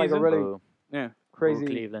great got, like, a season. really Boo. Yeah. Crazy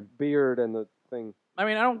Cleveland. beard and the thing. I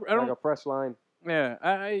mean, I don't. Like a fresh line. Yeah.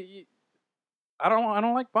 I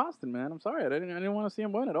don't like Boston, man. I'm sorry. I didn't want to see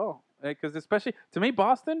him win at all. Because especially to me,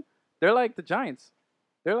 Boston, they're like the Giants.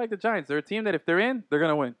 They're like the Giants. They're a team that if they're in, they're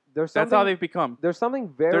gonna win. There's That's something, how they've become. There's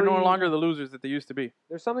something very. They're no longer the losers that they used to be.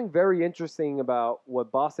 There's something very interesting about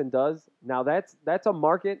what Boston does. Now that's a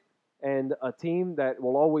market and a team that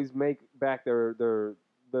will always make back the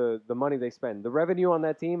money they spend. The revenue on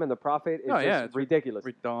that team and the profit is it's ridiculous.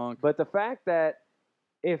 Redonk. But the fact that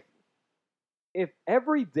if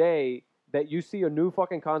every day that you see a new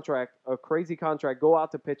fucking contract, a crazy contract go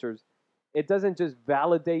out to pitchers, it doesn't just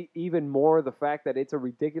validate even more the fact that it's a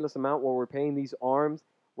ridiculous amount where we're paying these arms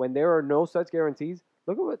when there are no such guarantees.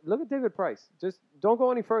 Look at David Price. Just don't go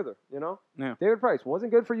any further, you know? Yeah. David Price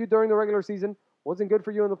wasn't good for you during the regular season, wasn't good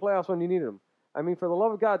for you in the playoffs when you needed him. I mean, for the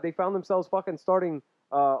love of God, they found themselves fucking starting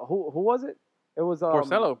who was it? It was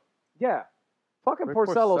Porcello. Yeah. Fucking Rick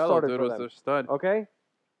Porcello started dude, for was them. their stud. Okay?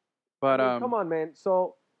 But I mean, come on, man.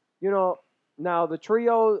 So, you know, now the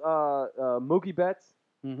trio, Mookie Betts,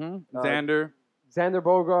 Xander. Xander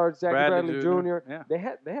Bogaerts, Jackie Bradley Jr. Yeah.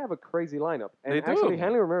 They have a crazy lineup, and They do. actually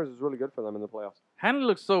Hanley Ramirez is really good for them in the playoffs. Hanley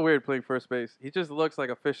looks so weird playing first base. He just looks like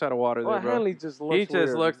a fish out of water Well, there, bro. Hanley just looks. He just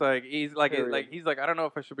weird. looks like he's like Period. he's like I don't know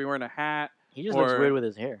if I should be wearing a hat. He just looks Or- weird with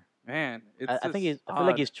his hair. Man, it's I think just I feel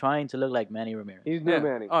like odd. he's trying to look like Manny Ramirez. He's new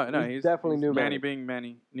Manny. Oh no, he's definitely new Manny Manny. being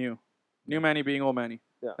Manny, new Manny being old Manny.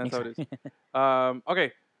 Yeah. That's how it is.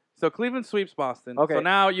 Okay, so Cleveland sweeps Boston. Okay. So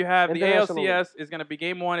now you have the International ALCS is going to be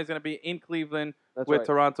game one. Is going to be in Cleveland That's with right.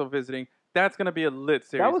 Toronto visiting. That's going to be a lit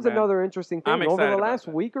series. That was man. another interesting thing. I'm Over excited the about last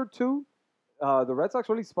that. week or two, the Red Sox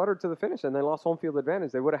really sputtered to the finish, and they lost home field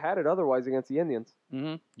advantage. They would have had it otherwise against the Indians.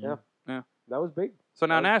 Mhm. That was big. So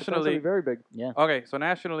now That was potentially nationally, very big. okay. So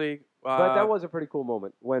nationally, But that was a pretty cool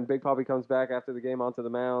moment when Big Papi comes back after the game onto the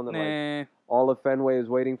mound, and like all of Fenway is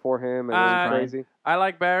waiting for him, and it was crazy. I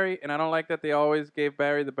like Barry, and I don't like that they always gave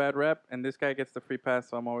Barry the bad rep, and this guy gets the free pass,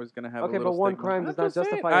 so I'm always going to have a Okay, little but one stigma. crime I'm does not just saying.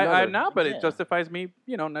 justify I another. know, but Yeah. it justifies me,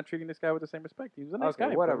 not treating this guy with the same respect. He was a nice Okay, guy.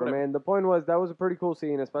 but whatever, man. The point was that was a pretty cool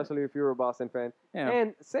scene, especially if you're a Boston fan. Yeah.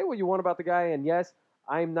 And say what you want about the guy, and yes,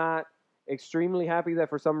 I'm not extremely happy that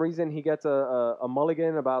for some reason he gets a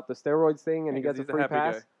mulligan about the steroids thing, and he Because gets a he's a free happy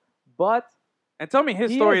pass. guy. But And tell me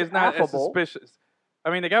his He story is is not as affable. suspicious. I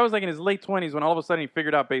mean, the guy was like in his late 20s when all of a sudden he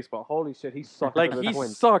figured out baseball. holy shit, he sucked Like, for the he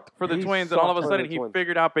Twins. sucked for the He Twins, and all of a sucked for sudden the he Twins.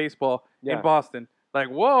 figured out baseball Yeah. in Boston. Like,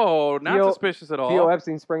 whoa, not Theo- suspicious at all. Theo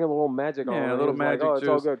Epstein sprinkled a little magic on Yeah, him. a and little he was like, magic oh, it's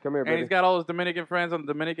all juice. good. Come here, And baby. he's got all his Dominican friends on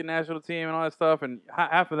the Dominican national team and all that stuff, and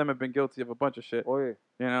half of them have been guilty of a bunch of shit. Oh,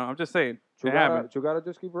 yeah. I'm just saying. It happened. You gotta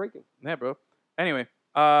just keep raking. Yeah, bro. Anyway,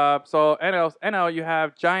 so NL, you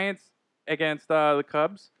have Giants against the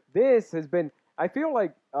Cubs. This has been. I feel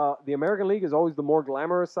like the American League is always the more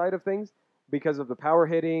glamorous side of things because of the power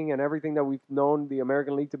hitting and everything that we've known the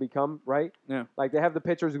American League to become, right? Yeah. Like they have the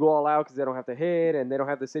pitchers who go all out because they don't have to hit, and they don't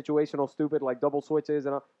have the situational stupid like double switches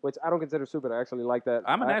and all, which I don't consider stupid. I actually like that.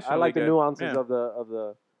 I'm a I National like League the guy. nuances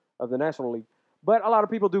Yeah. of the National League, but a lot of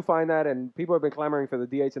people do find that, and people have been clamoring for the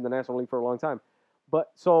DH in the National League for a long time.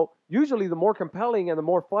 But so usually the more compelling and the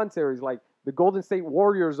more fun series, like the Golden State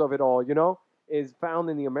Warriors of it all, is found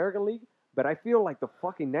in the American League. But I feel like the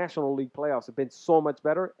fucking National League playoffs have been so much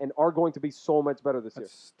better and are going to be so much better this year.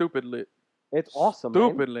 That's stupid lit. It's awesome,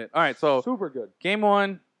 Stupid man. lit. All right, so Super good. game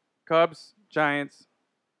one, Cubs, Giants.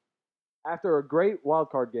 After a great wild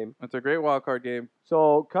card game. It's a great wild card game.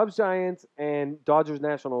 So Cubs, Giants, and Dodgers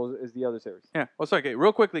Nationals is the other series. Yeah. Well, so okay,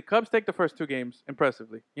 real quickly, Cubs take the first two games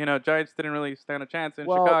impressively. Giants didn't really stand a chance in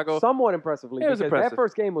Well, Chicago. somewhat impressively It was because impressive. that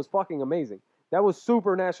first game was fucking amazing. That was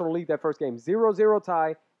super National League, that first game. 0-0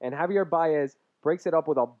 tie, and Javier Baez breaks it up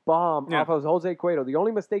with a bomb Yeah. off of Jose Cueto. The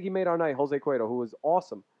only mistake he made all night, Jose Cueto, who was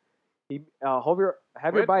awesome. Javier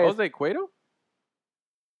Wait, Baez. Jose Cueto? I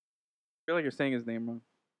feel like you're saying his name wrong.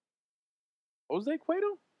 Jose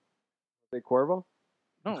Cueto? Jose Cuervo?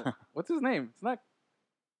 No. What's his name? It's not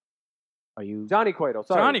Are you? Johnny Cueto.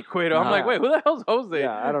 Sorry. Johnny Cueto. I'm Nah. like, wait, who the hell's Jose?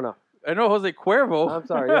 Yeah, I don't know. I know Jose Cuervo. I'm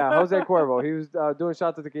sorry. Yeah, Jose Cuervo. He was doing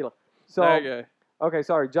shots of tequila. So, That guy. okay,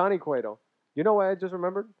 sorry. Johnny Cueto. You know what I just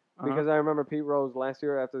remembered? Uh-huh. Because I remember Pete Rose last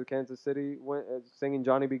year after the Kansas City went singing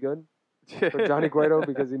Johnny Be Good for Johnny Cueto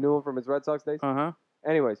because he knew him from his Red Sox days. Uh-huh.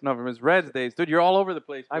 Anyways, No, from his Reds days. Dude, you're all over the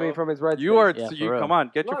place, I bro. mean from his Red You days. are, Yeah, so for real. come on,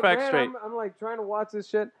 get your Look, facts man, straight. I'm like trying to watch this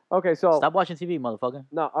shit. Okay, so Stop watching TV, motherfucker.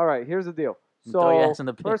 no, all right. Here's the deal. Throw your So ass in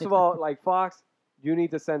the pit. first of all, like Fox, you need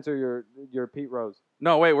to censor your Pete Rose.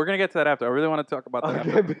 No, wait, we're going to get to that after. I really want to talk about that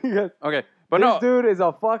after. Okay, because Okay, but this no. dude is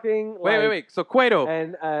a fucking Wait. So Cueto,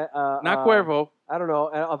 and not Cuervo. I don't know,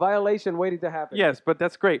 a violation waiting to happen. Yes, but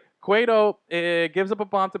that's great. Cueto gives up a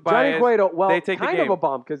bomb to Johnny Baez. Cueto, well, They take the kind of game. a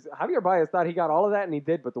bomb because Javier Baez thought he got all of that and he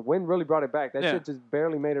did, but the wind really brought it back. That Yeah. shit just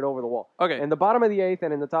barely made it over the wall. Okay. In the bottom of the eighth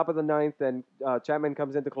and in the top of the ninth, then Chapman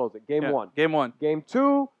comes in to close it. Game Yeah, one. Game one. Game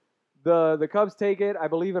two, The Cubs take it, I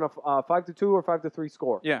believe, in a 5-2 or 5-3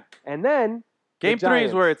 score. Yeah. And then Game the 3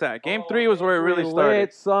 is where Giants. it's at. Game 3 was where it really Lit,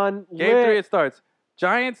 started. son. Game lit. 3 it starts.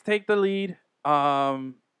 Giants take the lead.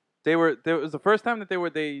 It was the first time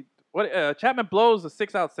that Chapman blows a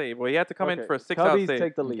 6-out save. Well, he had to come in Okay. for a 6-out Cubbies save.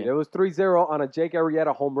 take the lead. Okay. It was 3-0 on a Jake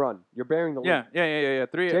Arrieta home run. You're bearing the lead. Yeah.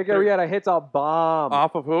 Jake Arrieta hits a bomb.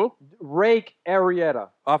 Off of who? Rake Arrieta,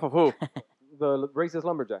 Off of who? the racist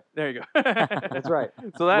lumberjack. There you go. That's right.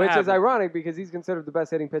 So that Which happens. is ironic because he's considered the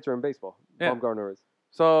best hitting pitcher in baseball. Yeah. Bumgarner is.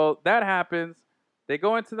 So that happens. They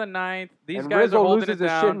go into the 9th. These And guys Rizzo are holding loses it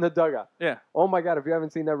his shit in down. the dugout. Yeah. Oh my God! If you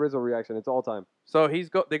haven't seen that Rizzo reaction, it's all time. So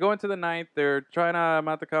they go into the 9th. They're trying to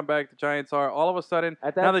mount the comeback. The Giants are. All of a sudden,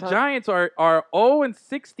 At that now the time- Giants are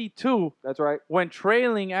 0-62 That's right. when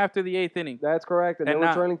trailing after the 8th inning. That's correct. And And they were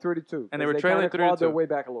now- trailing 3-2. and they were 'cause trailing kinda clawed their 3-2. way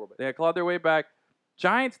back a little bit. They had clawed their way back.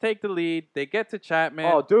 Giants take the lead. They get to Chapman.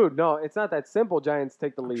 Oh, dude, no, it's not that simple. Giants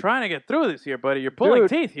take the I'm lead. trying to get through this here, buddy. You're pulling Dude,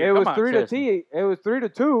 teeth here. It Come was on. 3-2. It was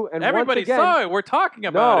 3-2, and Everybody once again, saw it. We're talking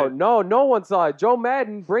about it. No one saw it. Joe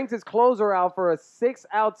Madden brings his closer out for a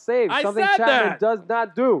 6-out save, I something said Chapman that. does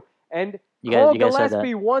not do. And You Cole guys said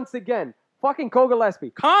Gillespie once again, fucking Cole Gillespie,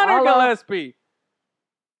 Connor A la- Gillespie.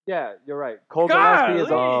 Yeah, you're right. Cole Golly. Gillespie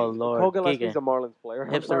is Oh, Lord. Cole Gillespie's Keegan. a Marlins player. I'm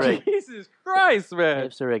Hipster sorry. Rick. Jesus Christ, man.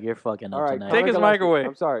 Hipster Rick, you're fucking All up right, tonight. Take Connor his Gillespie. microwave.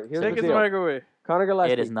 I'm sorry. Here's Take the his deal. microwave. Connor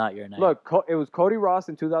Gillespie. It is not your night. Look, it was Cody Ross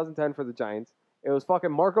in 2010 for the Giants. It was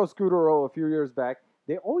fucking Marco Scutaro a few years back.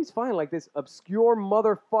 They always find like this obscure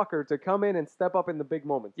motherfucker to come in and step up in the big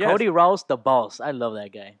moments. Yes. Cody Rouse, the boss. I love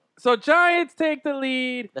that guy. So Giants take the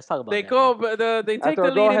lead. Let's talk about They that go. guy. They take After the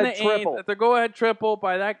a lead in go-ahead the 8th. triple. After go-ahead triple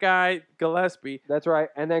by that guy Gillespie. That's right.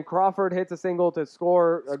 And then Crawford hits a single to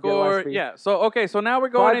score. Score. Gillespie. Yeah. So okay. So now we're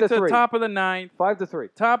going 5-3. into top of the 9th. 5-3.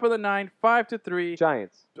 Top of the 9th. 5-3.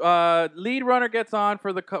 Giants. Lead runner gets on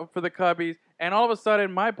for the Cubbies, and all of a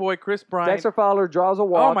sudden, my boy Chris Bryant. Dexter Fowler draws a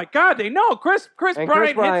walk. Oh my God! They know Chris And Chris Bryant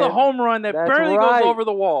hits a Bryant, home run that that's barely right. goes over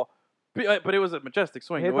the wall, but it was a majestic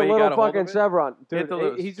swing. Hit The the way he little got a hold of fucking it. chevron. Hit Dude, the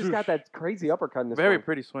little he's just got swoosh. that crazy uppercut in his Very swing.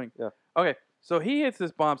 pretty swing. Yeah. Okay, so he hits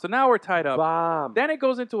this bomb. So now we're tied up. Bomb. Then it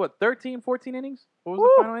goes into what 13, 14 innings. What was Woo!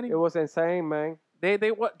 the final inning? It was insane, man.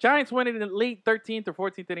 Giants win it in the late 13th or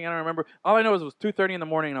 14th inning. I don't remember. All I know is it was 2:30 in the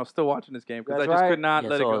morning, and I was still watching this game because I That's just right. could not Yeah,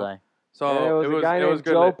 let it so go. was I. So And it was a guy it was named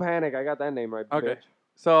good. Joe lit. Panic. I got that name right. Okay. Bitch.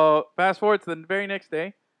 So fast forward to the very next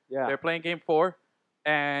day. Yeah. They're playing Game 4,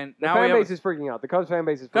 and The now fan we have base is freaking out. The Cubs fan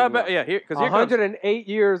base is freaking out. yeah, because here comes 108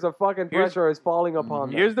 years of fucking Here's- pressure is falling upon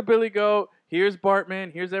them. here's the Billy Goat, here's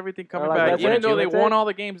Bartman, here's everything coming like, back. that's Even it, though they that's won it. all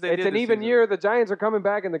the games they It's did an this even season. year. The Giants are coming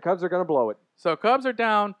back, and the Cubs are going to blow it. So Cubs are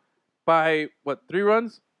down by what 3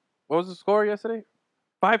 runs? What was the score yesterday?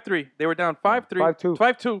 5-3. They were down 5-3. 5-2.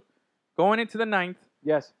 5-2. Going into the 9th,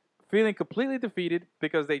 Yes. feeling completely defeated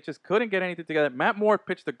because they just couldn't get anything together. Matt Moore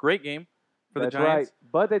pitched a great game for That's the Giants.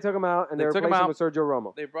 right. But they took him out, and They they took replaced him him out. with Sergio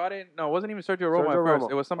Romo. They brought in it wasn't even Sergio Romo Sergio at first.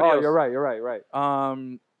 Romo. It was somebody Oh, else. you're right. You're right.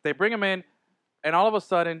 Right. They bring him in, and all of a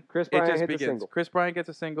sudden, Chris it Bryant just hits a begins. single. Chris Bryant gets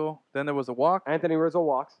a single. Then there was a walk. Anthony Rizzo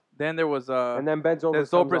walks, Then there was and then Ben Zobrist there's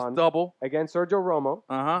comes Zobrist on double. against Sergio Romo.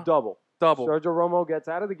 Double. Sergio Romo gets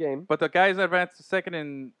out of the game. But the guys advanced to second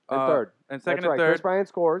and third. And second That's right. and third. Chris Bryant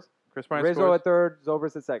scores. Chris Bryant Rizzo scores. at third.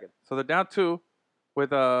 Zobrist at second. So they're down 2 with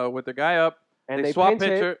the guy up. And They they, swap pinch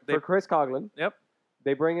pitcher. hit They- for Chris Coughlin. Yep.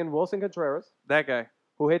 They bring in Wilson Contreras, That guy.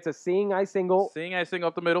 who hits a seeing eye single Seeing I single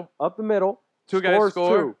up the middle. up the middle. Two guys scores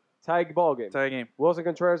score. 2. Tie ball game. Tie game. Wilson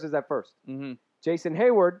Contreras is at first. Mm-hmm. Jason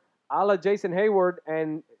Hayward, a la Jason Hayward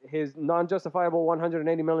and his non-justifiable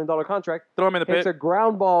 $180 million contract, Throw him in the hits pit. a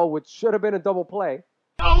ground ball which should have been a double play.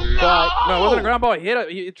 No, it wasn't a ground ball.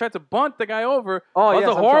 He tried to bunt the guy over. Oh, It was yes,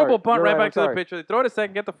 a I'm horrible sorry. bunt You're right right, back I'm to the sorry. pitcher. They throw to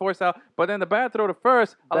second, get the force out, but then the bad throw to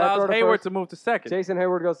first Bad allows throw to Hayward first. to move to second. Jason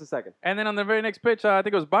Hayward goes to second. And then on the very next pitch, I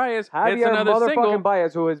think it was Baez, hits Javier another motherfucking single,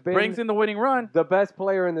 Baez, who has been brings in the winning run. the best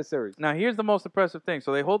player in the series. Now here's the most impressive thing.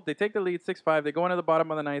 So they take the lead 6-5. They go into the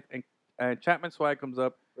bottom of the 9th, and Chapman Swag comes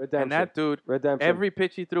up, Redemption. and that dude, Redemption. every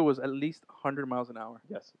pitch he threw was at least 100 miles an hour.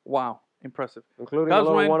 Yes. Wow, impressive. Including Cubs a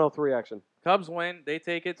little win. 103 action. Cubs win. They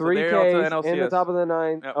take it. 3 so they're out to the Ks NLCS. in the top of the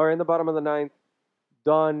ninth, Yep. or in the bottom of the ninth.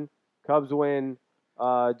 Done. Cubs win.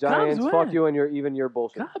 Giants, win. fuck you and your even year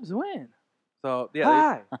bullshit. Cubs win. So yeah.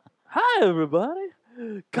 Hi. Hi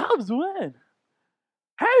everybody. Cubs win.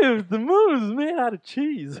 Hey, the moon is made out of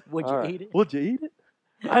cheese. Would All you right. eat it? Would you eat it?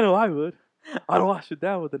 I know I would. I'd wash it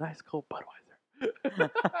down with a nice cold Budweiser.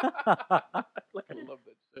 Like I love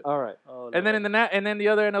that shit. All right. And then and then the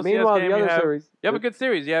other NLCS Meanwhile, game the you other have series. you have a good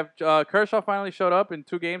series. You have Kershaw finally showed up in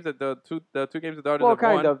 2 games that the two games the Dodgers Well, have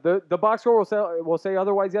kind won. of. The box score will say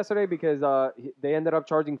otherwise yesterday because they ended up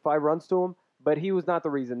charging 5 runs to him, but he was not the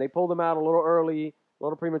reason. They pulled him out a little early. a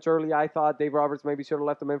little prematurely. I thought Dave Roberts maybe should have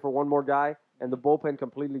left him in for one more guy, and the bullpen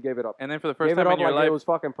completely gave it up. And then for the first Gave it time up in your like life, it was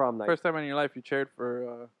fucking prom night. first time in your life, you cheered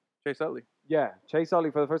for Chase Utley. Yeah, Chase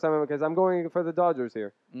Utley for the first time because I'm going for the Dodgers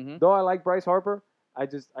here. Mm-hmm. Though I like Bryce Harper, I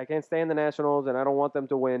can't stand the Nationals, and I don't want them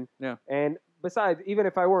to win. Yeah. And besides, even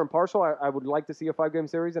if I were impartial, I would like to see a 5-game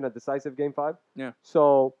series and a decisive Game 5. Yeah.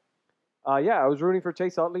 So, I was rooting for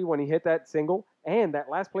Chase Utley when he hit that single and that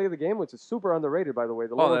last play of the game, which is super underrated, by the way.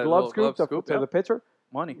 The little that glove little scoop glove scoop, to yeah. the pitcher,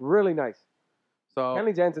 Money. really nice. So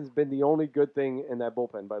Kenley Jansen's been the only good thing in that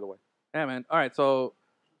bullpen, by the way. yeah, man. All right, so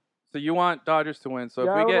you want Dodgers to win. So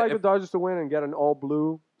yeah, if I we would get like the Dodgers to win and get an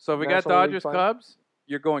all-blue. so if we got National League Dodgers final. Cubs,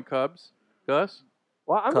 you're going Cubs. Gus,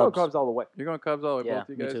 Well, I'm going Cubs. Cubs all the way. you're going Cubs all the way. Yeah, both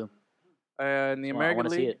you me guys. too. And the Well, I American want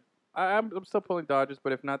to see League, it. I'm still pulling Dodgers,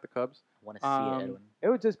 but if not the Cubs. I want to see Um, it, Edwin. It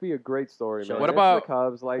would just be a great story, Sure. man. What It's about- the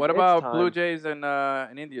Cubs? Like, What it's about time. Blue Jays and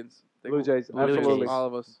Indians? Blue Jays, Blue absolutely. Jays. All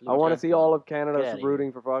of us. I want to Okay. see all of Get Canada outta here.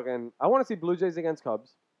 rooting for fucking. I want to see Blue Jays against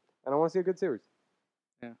Cubs, and I want to see a good series.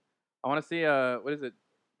 I want to see what is it?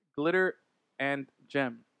 Glitter and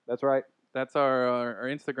Gem. That's right. That's our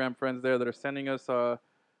Instagram friends there that are sending us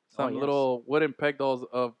some yes. little wooden peg dolls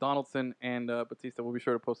of Donaldson and Batista. We'll be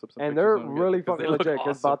sure to post up some And pictures they're when we get really them, 'cause they fucking look legit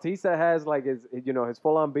because awesome. Bautista has like his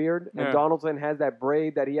full on beard, and Yeah. Donaldson has that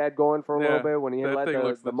braid that he had going for a Yeah, little bit when he that let thing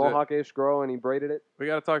looks the legit. mohawk-ish grow and he braided it. We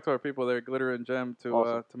got to talk to our people there, Glitter and Gem,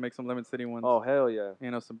 Awesome. to make some Lemon City ones. Oh hell yeah!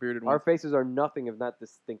 Some bearded Our ones. faces are nothing if not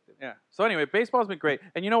distinctive. Yeah. So anyway, baseball's been great,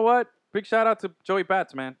 and you know what? Big shout out to Joey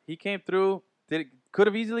Bats, man. He came through. Could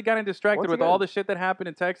have easily gotten distracted Once with again. all the shit that happened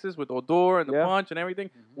in Texas with Odor and the Yeah. punch and everything.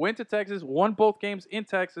 Went to Texas, won both games in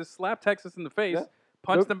Texas, slapped Texas in the face, Yeah.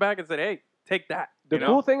 punched Look- them back, and said, "Hey, take that." The you know?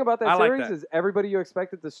 cool thing about that I like series that. is everybody you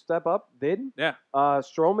expected to step up did. Yeah.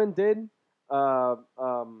 Stroman did.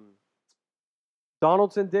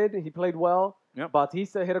 Donaldson did. He played well. Yep.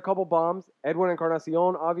 Bautista hit a couple bombs. Edwin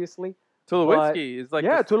Encarnacion, obviously. Tulowitzki is like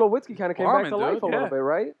yeah, this- Tulowitzki kind of came back Barman, to life dude, a little yeah. bit,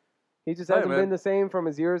 right? He just Hey, hasn't man. been the same from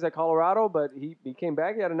his years at Colorado, but he came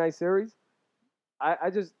back. He had a nice series.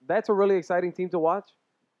 That's a really exciting team to watch.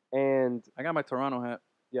 And I got my Toronto hat,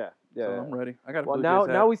 yeah. so I'm ready. I got a Well, Blue now Jays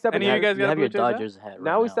hat. now we step Any into of you guys You got a have Blue your Jays hat? Dodgers hat right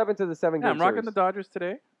now we step into the 7-game Yeah, I'm rocking series. the Dodgers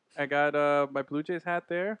today. I got my Blue Jays hat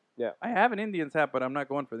there. Yeah. I have an Indians hat, but I'm not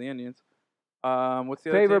going for the Indians. What's the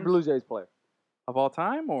other Favorite teams? Blue Jays player? of all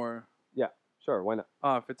time, or Sure, why not?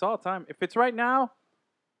 if it's all time, if it's right now,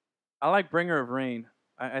 I like Bringer of Rain.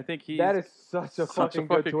 I think he's That is such a fucking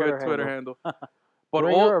good Twitter handle. But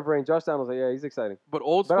Bringer old, of Rain, Josh Donaldson, yeah, he's exciting. but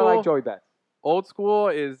old But school, I like Joey Bats. old school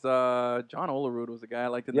is John Olerud was a guy I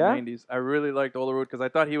liked in Yeah? the '90s. I really liked Olerud because I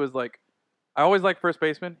thought he was like, I always liked first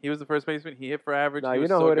baseman. He was the first baseman. He hit for average. No, he you was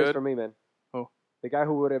know so who it good. is for me, man. Who? The guy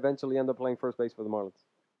who would eventually end up playing first base for the Marlins.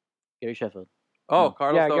 Gary Sheffield. Oh, No.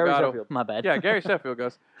 Carlos yeah, Gary Delgado. Sheffield. My bad. Yeah, Gary Sheffield,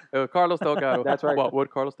 Gus. Carlos Delgado. That's right. What would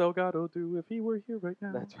Carlos Delgado do if he were here right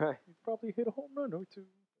now? That's right. He'd probably hit a home run or two.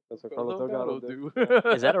 That's what Carlos Delgado do.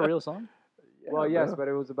 Is that a real song? Well, yes, bro. but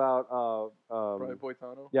it was about Brian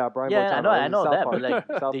Boitano. yeah, Brian. Yeah, Boitano. I It was know South that. Park. But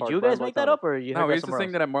like, South did Park, you Brian guys make that Boitano. up, or you heard No, we that used to somewhere sing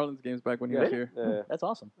else? that at Marlins games back when he was Yeah. here. Yeah. That's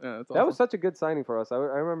awesome. Yeah, that's That was awesome. such a good signing for us. I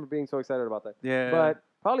remember being so excited about that. Yeah. But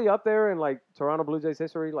probably up there in like Toronto Blue Jays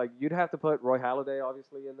history, like you'd have to put Roy Halladay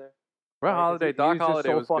obviously in there. Roy Right, 'cause Holiday, he Doc was just Holiday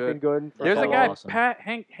so was fucking good. for There's so a guy, long. awesome. Pat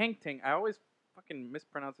Hankting. I always fucking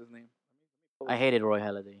mispronounce his name. I hated Roy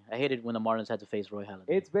Halladay. I hated when the Marlins had to face Roy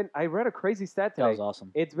Halladay. I read a crazy stat That today. was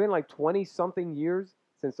awesome. It's been like 20-something years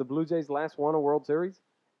since the Blue Jays last won a World Series.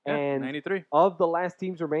 Yeah, And 93. of the last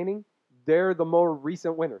teams remaining, they're the more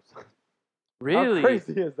recent winners. Really? How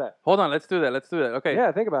crazy is that? Hold on, let's do that. Okay.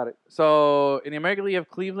 Yeah, think about it. So in the American League, you have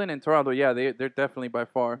Cleveland and Toronto. Yeah, they're definitely by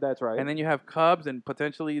far. That's right. And then you have Cubs and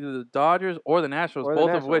potentially either the Dodgers or the Nationals, Or the both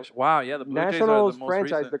of Nationals. which, wow, yeah, the Blue Jays are Nationals the most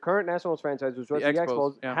franchise, recent. the current Nationals franchise, which was The the Expos,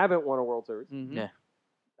 Expos, yeah. haven't won a World Series. Mhm. Yeah.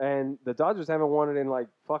 And the Dodgers haven't won it in like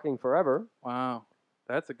fucking forever. Wow,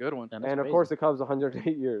 that's a good one. That's And of crazy. course, the Cubs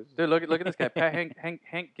 108 years. Dude, look at this guy, Pat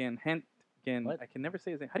Hankgen. What? I can never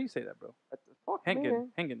say his name. How do you say that, bro? What the fuck, Hengen.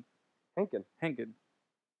 man? Hengen. Henkin.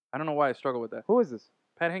 I don't know why I struggle with that. Who is this?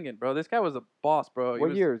 Pat Hengen, bro. This guy was a boss, bro.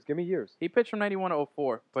 What years? Give me years. He pitched from 91 to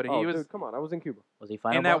 04, but Oh, he was dude, come on. I was in Cuba. was he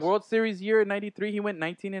final in that boss? World Series year in '93. He went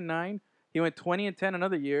 19-9. He went 20-10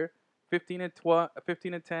 another year, 15-12,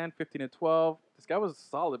 15-10, 15-12. This guy was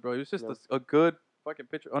solid, bro. He was just Yeah. a good fucking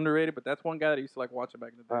pitcher, underrated. But that's one guy that I used to like watching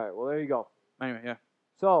back in the day. All right. Well, there you go. Anyway, yeah.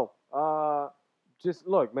 So, just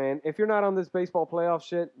look, man. If you're not on this baseball playoff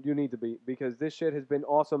shit, you need to be, because this shit has been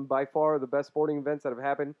awesome. By far, the best sporting events that have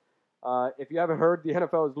happened. If you haven't heard, the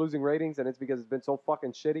NFL is losing ratings, and it's because it's been so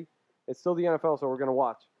fucking shitty. It's still the NFL, so we're gonna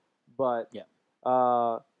watch. But Yeah.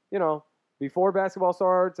 you know, before basketball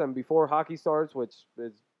starts and before hockey starts, which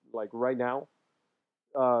is like right now,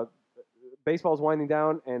 baseball's winding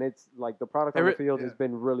down, and it's like the product on the field has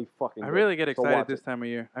been really fucking. I good. really get So excited watch this it. time of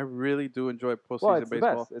year. I really do enjoy postseason Well, it's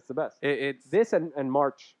baseball. the best. It's the best. It's This and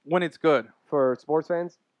March when it's good. for sports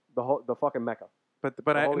fans, the fucking mecca. But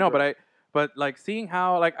The I Holy no, Grail. but like seeing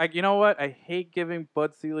how like you know what, I hate giving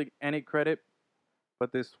Bud Selig any credit,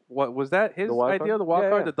 but this what was that his The wild idea? card? The wild Yeah,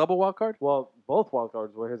 card, yeah. the double wild card. Well, both wild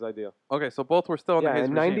cards were his idea. Okay, so both were still under Yeah, his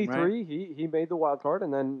in regime, right? '93 he made the wild card,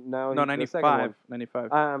 and then now No, the second one. 95,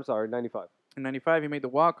 95. I'm sorry, '95. In 95 he made the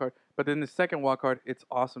wild card, but then the second wild card, it's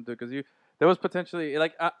awesome, dude, because there was potentially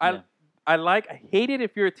like Yeah. I hate it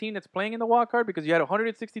if you're a team that's playing in the wild card because you had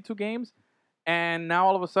 162 games, and now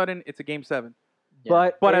all of a sudden it's a game 7.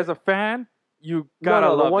 Yeah. But it- as a fan, you gotta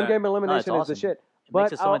no, love the one that. game elimination awesome. is the shit. It makes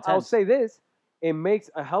But it so I'll intense. say this: it makes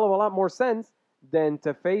a hell of a lot more sense than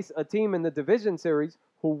to face a team in the division series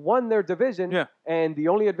who won their division, Yeah. and the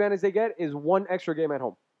only advantage they get is one extra game at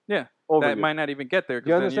home. Yeah. Over That you. might not even get there You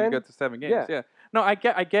because then you understand? get to 7 games. Yeah. Yeah. No, I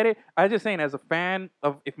get it. I was just saying, as a fan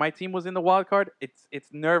of if my team was in the wild card, it's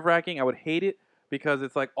nerve wracking. I would hate it because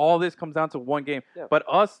it's like all this comes down to one game. Yeah. But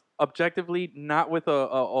us objectively, not with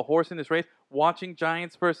a horse in this race, watching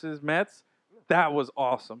Giants versus Mets, that was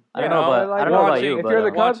awesome. I You don't know, know? but I don't know about Watching- you, if but you're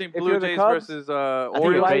the Cubs, watching if Blue you're the Jays Cubs, versus I think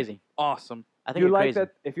Orioles, you're like- crazy. awesome. I think you you're like crazy.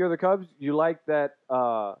 that if you're the Cubs, you like that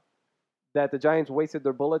that the Giants wasted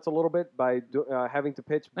their bullets a little bit by having to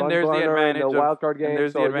pitch And there's the Bumgarner in advantage the of- wild card and game.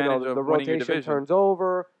 there's the So advantage the of winning your rotation division. turns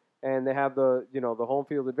over, and they have the the home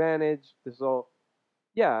field advantage. So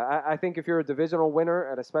yeah, I think if you're a divisional winner,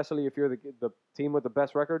 and especially if you're the team with the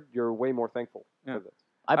best record, you're way more thankful Yeah. for this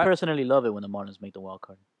I I- personally love it when the Marlins make the wild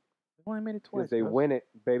card. They've only made it because twice. they Gus. win it,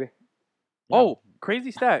 baby. Oh,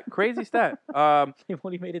 crazy stat! Crazy stat. They've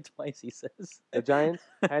only made it twice, he says. The Giants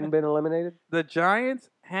hadn't been eliminated. The Giants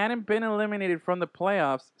hadn't been eliminated from the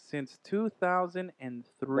playoffs since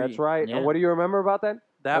 2003. That's right. Yeah. And what do you remember about that? I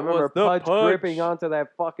That remember was the Pudge Pudge. gripping onto that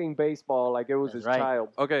fucking baseball like it was That's his right. child.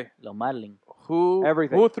 Okay, Lo Marlin. who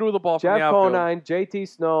Everything. who threw the ball from Jeff the outfield? Conine, JT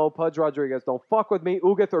Snow, Pudge Rodriguez. Don't fuck with me.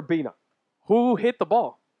 Uga Urbina. Who hit the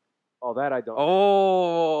ball? Oh, that I don't.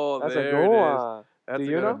 Oh, That's there a good it is. one. That's Do a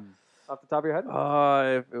you good know? one. Off the top of your head?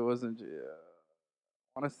 If it wasn't,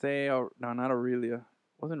 I want to say, no, not Aurelia.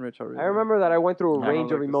 Wasn't Rich Aurelia? I remember that I went through a I'm gonna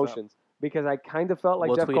range of look this emotions because I kind of felt like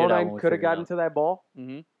We'll Jeff tweet it out when Conine we could have figure it gotten out. to that ball.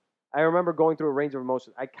 Mm-hmm. I remember going through a range of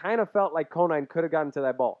emotions. I kind of felt like Conine could have gotten to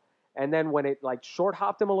that ball. And then when it like short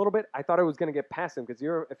hopped him a little bit, I thought it was going to get past him because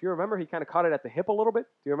if you remember, he kind of caught it at the hip a little bit.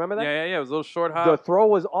 Do you remember that? Yeah. It was a little short hop. The throw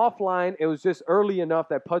was offline. It was just early enough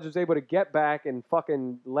that Pudge was able to get back and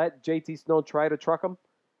fucking let JT Snow try to truck him.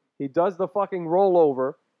 He does the fucking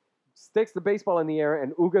rollover, sticks the baseball in the air,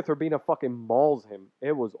 and Uga Urbina fucking mauls him.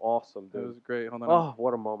 It was awesome, It dude. was great. Hold on. Oh,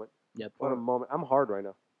 what a moment. Yep. What a moment. I'm hard right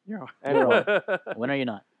now. You're Anyway. When are you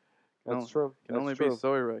not? That's No, true. Can That's only true. be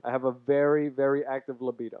so erect. I have a very, very active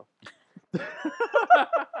libido.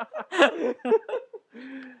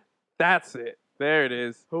 That's it. There it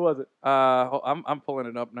is. Who was it? I'm pulling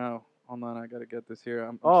it up now. Hold on, I gotta get this here.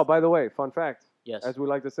 I'm Oh, by the way, fun fact. Yes. As we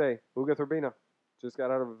like to say, Uga Urbina just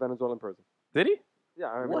got out of a Venezuelan prison. did he? Yeah,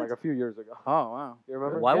 I mean, What? like a few years ago. Oh wow. You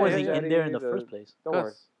remember? Why Yeah, was yeah, he yeah, in there in the he's a- first place? Don't worry.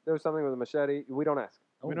 Gus, There was something with a machete. We don't ask.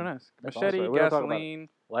 we don't ask. that's Machete, awesome. We don't talk about it. gasoline.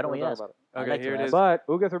 Why don't we talk ask? about it. I Okay, like to here it ask. is. But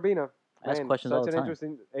Uga Urbina, I ask man, questions such all the an time.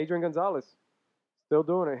 interesting. Adrian Gonzalez, still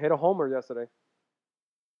doing it. Hit a homer yesterday.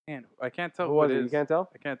 Man, I can't tell Who who was it it? is. You can't tell?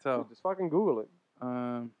 I can't tell. Just fucking Google it.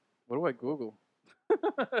 What do I Google? I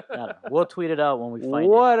don't know. We'll tweet it out when we find it.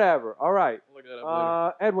 Whatever. All right. Look it up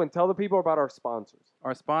later. Edwin, tell the people about our sponsors.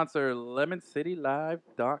 Our sponsor,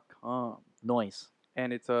 LemonCityLive.com. Noise.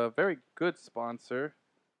 And it's a very good sponsor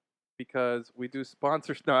because we do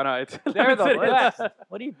sponsors. No, it's They're the Lemon City- best.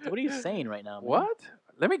 What are you saying right now, man? What?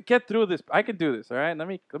 Let me get through this. I can do this, all right? Let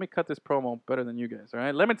me cut this promo better than you guys, all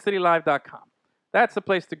right? LemonCityLive.com. That's the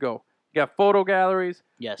place to go. You got photo galleries.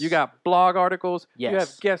 Yes. You got blog articles. You have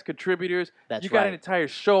Yes. guest contributors. That's you got an right. entire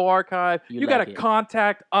show archive. You You got like a it.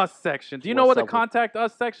 contact us section. Do you know What's what the up with- contact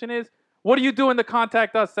us section is? What do you do in the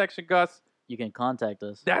contact us section, Gus? You can contact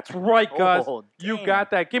us. That's right, Gus. Oh, You damn.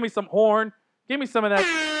 got that. Give me some horn. Give me some of that.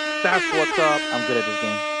 That's what's up. I'm good at this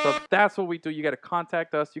game. So that's what we do. You got to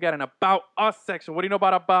contact us. You got an About Us section. What do you know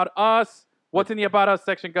about Us? What's in the About Us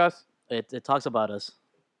section, Gus? It talks about us.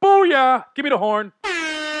 Booyah! Give me the horn.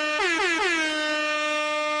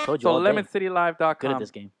 Told you So all day. Good at LemonCityLive.com.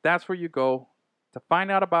 this game. That's where you go to find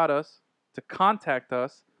out about us, to contact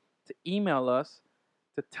us, to email us,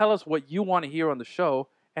 to tell us what you want to hear on the show.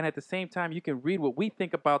 And at the same time, you can read what we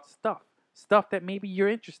think about stuff that maybe you're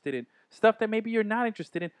interested in, stuff that maybe you're not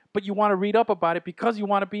interested in, but you want to read up about it because you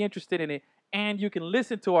want to be interested in it. And you can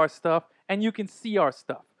listen to our stuff and you can see our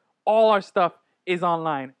stuff. All our stuff is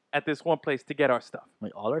online at this one place to get our stuff.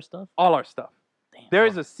 Wait, all our stuff? All our stuff. Damn. There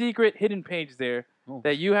is a secret hidden page there Oh.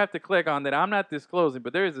 that you have to click on that I'm not disclosing,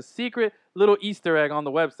 but there is a secret little Easter egg on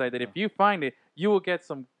the website that if you find it, you will get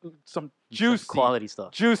some juicy quality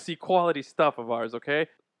stuff. juicy quality stuff of ours, okay?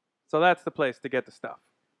 So that's the place to get the stuff.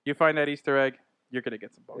 You find that Easter egg, you're going to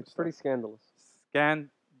get some bonus It's pretty stuff. scandalous.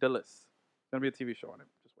 Scandalous. It's going to be a TV show on it.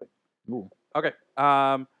 Just wait. Ooh. Okay.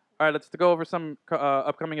 All right, let's go over some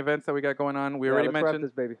upcoming events that we got going on. We already let's wrap mentioned,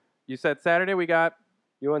 this baby. you said Saturday we got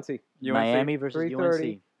UNC. UNC. Miami versus 3:30.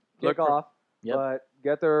 UNC. Look Kick for- off, Yep. but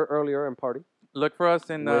get there earlier and party. Look for us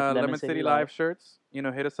in With Lemon City Live shirts. You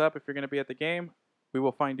know, hit us up if you're going to be at the game. We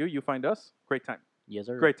will find you. You find us. Great time. Yes,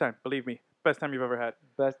 sir. Great time. Believe me. Best time you've ever had.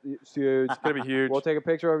 Best, it's huge. It's going to be huge. We'll take a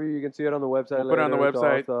picture of you. You can see it on the website. We'll put it on the later. It's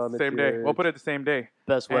website awesome. It's same day. huge. We'll put it the same day.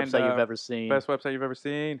 Best And, website you've ever seen. Best website you've ever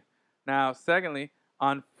seen. Now, secondly,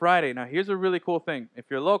 on Friday. Now, here's a really cool thing. If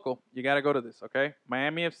you're local, you got to go to this, okay?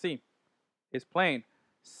 Miami FC is playing.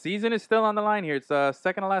 Season is still on the line here. It's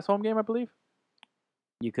second to last home game, I believe.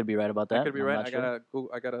 You could be right about that. I could be I'm right. not sure.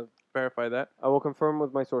 I gotta verify that. I will confirm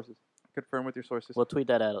with my sources. Confirm with your sources. We'll tweet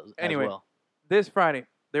that out Anyway. as well. This Friday,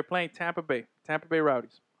 they're playing Tampa Bay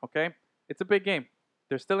Rowdies, okay? It's a big game.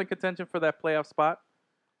 They're still in contention for that playoff spot.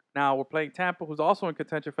 Now, we're playing Tampa, who's also in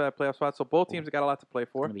contention for that playoff spot, so both teams have got a lot to play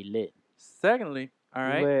It's for. gonna be lit. Secondly, all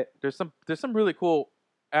right, Lit. there's some really cool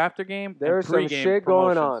after game There's and some pre-game shit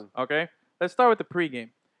going promotions, okay? Let's start with the pregame.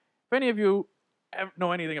 If any of you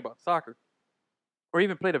know anything about soccer, or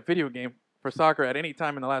even played a video game for soccer at any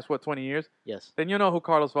time in the last, 20 years, Yes. then you know who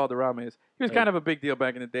Carlos Valderrama is. He was Hey. kind of a big deal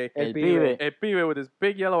back in the day. El El Pibe. Pibe. El Pibe with his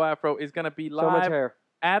big yellow afro is going to be So much live hair.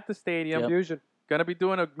 at the stadium. Yep. Fusion. Going to be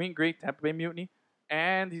doing a meet and greet, Tampa Bay Mutiny.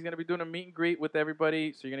 And he's going to be doing a meet and greet with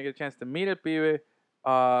everybody. So you're going to get a chance to meet El Pibe,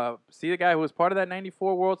 see the guy who was part of that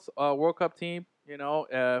 94 World Cup team, you know,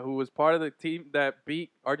 who was part of the team that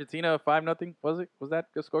beat Argentina 5-0. Was it? Was that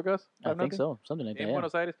the score, Gus? I think 5-0? so. Something like that. In Yeah.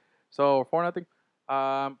 Buenos Aires. So 4-0.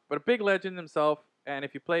 But a big legend himself. And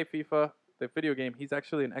if you play FIFA, the video game, he's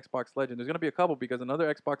actually an Xbox legend. There's going to be a couple because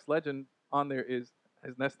another Xbox legend on there is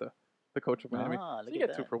Nesta, the coach of Miami. Ah, So look you at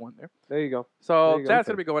get 2 that. for 1 there. There you go. So There you go. that's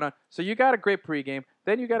going to be going on. So you got a great pregame.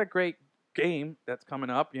 Then you got a great game that's coming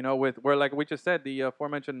up, you know, with where, like we just said, the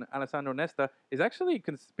aforementioned Alessandro Nesta is actually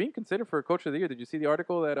being considered for Coach of the Year. Did you see the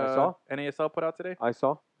article that I saw. NASL put out today? I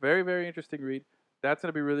saw. Very, very interesting read. That's going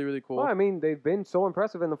to be really, really cool. Well, I mean, they've been so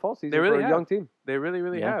impressive in the fall season They really for a have. young team. They really,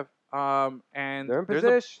 really Yeah. have. And They're in there's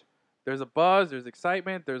position. there's a buzz, there's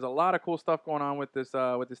excitement, there's a lot of cool stuff going on with this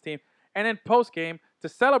team. And then post game, to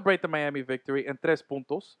celebrate the Miami victory and Tres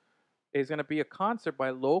Puntos, is going to be a concert by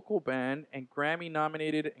local band and Grammy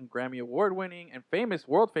nominated and Grammy award winning and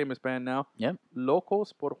world famous band now, Yep.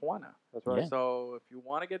 Locos por Juana. That's right. Yeah. So if you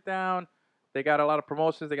want to get down, they got a lot of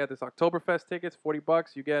promotions. They got this Oktoberfest tickets,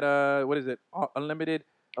 $40. You get what is it? Unlimited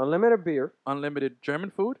Unlimited beer.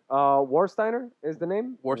 German food. Warsteiner is the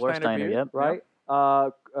name, Warsteiner beer. Yep. right?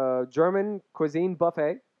 German cuisine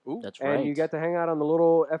buffet. Ooh. That's And right. you get to hang out on the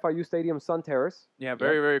little FIU Stadium Sun Terrace. Yeah,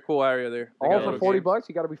 very, very cool area there. They All got for little games. $40.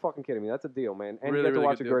 You got to be fucking kidding me. That's a deal, man. And Really, you get to really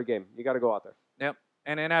watch good a deal. great game. You got to go out there.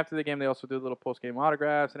 And then after the game, they also do little post-game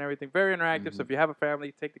autographs and everything. Very interactive. So if you have a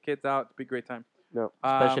family, take the kids out. It'll be a great time. No,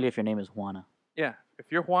 Especially if your name is Juana. Yeah. If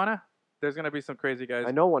you're Juana, there's going to be some crazy guys.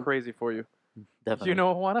 I know one. Crazy for you. Definitely. Do you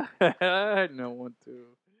know Juana? I know one too.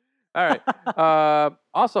 All right.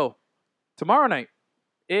 Also, tomorrow night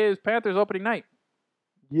is Panthers opening night.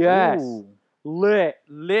 Yes. Ooh. Lit.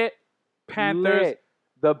 Lit Panthers. Lit.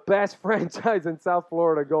 The best franchise in South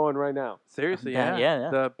Florida going right now. Seriously, Yeah, yeah. yeah.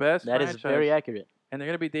 The best That is franchise. very accurate. And they're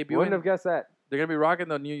going to be Wouldn't have debuting. guessed that. They're going to be rocking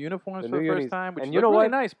the new uniforms The for the new first unis. time, which And look you know really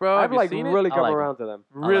what? nice, bro. I've Have you like seen it? really I come like around to them.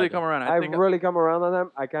 Really like it. come around. I I've think really come around on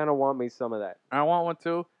them. I kind of want me some of that. I want one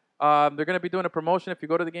too. They're going to be doing a promotion. If you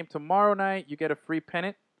go to the game tomorrow night, you get a free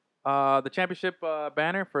pennant. The championship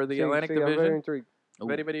banner for the Atlantic I'm very Division. intrigued. Ooh,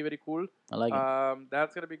 Very, very, very cool. I like it.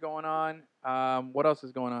 That's going to be going on. What else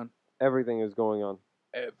is going on? Everything is going on.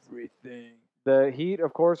 Everything. The Heat,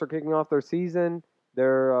 of course, are kicking off their season.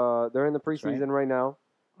 They're in the right. preseason right now.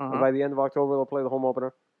 Uh-huh. And by the end of October, they'll play the home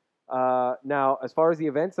opener. Now, as far as the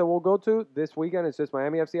events that we'll go to this weekend, it's just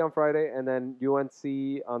Miami FC on Friday and then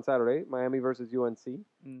UNC on Saturday. Miami versus UNC.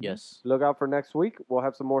 Mhm. Yes. Look out for next week. We'll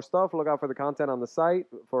have some more stuff. Look out for the content on the site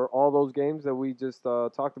for all those games that we just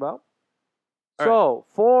talked about. All So,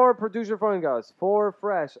 for producer Fungus, for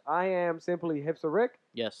Fresh, I am simply Hipster Rick.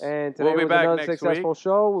 Yes. And today We'll be was back another next successful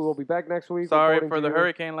show. We will be back next week. Sorry reporting for to the you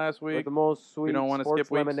hurricane last with week. the most sweet don't wanna sports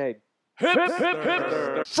skip weeks. lemonade. Hip, hip,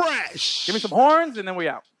 hip, fresh. Give me some horns, and then we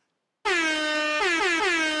out.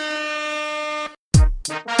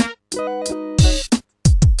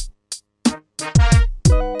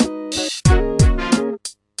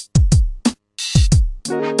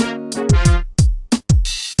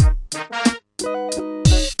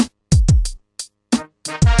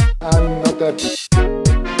 that.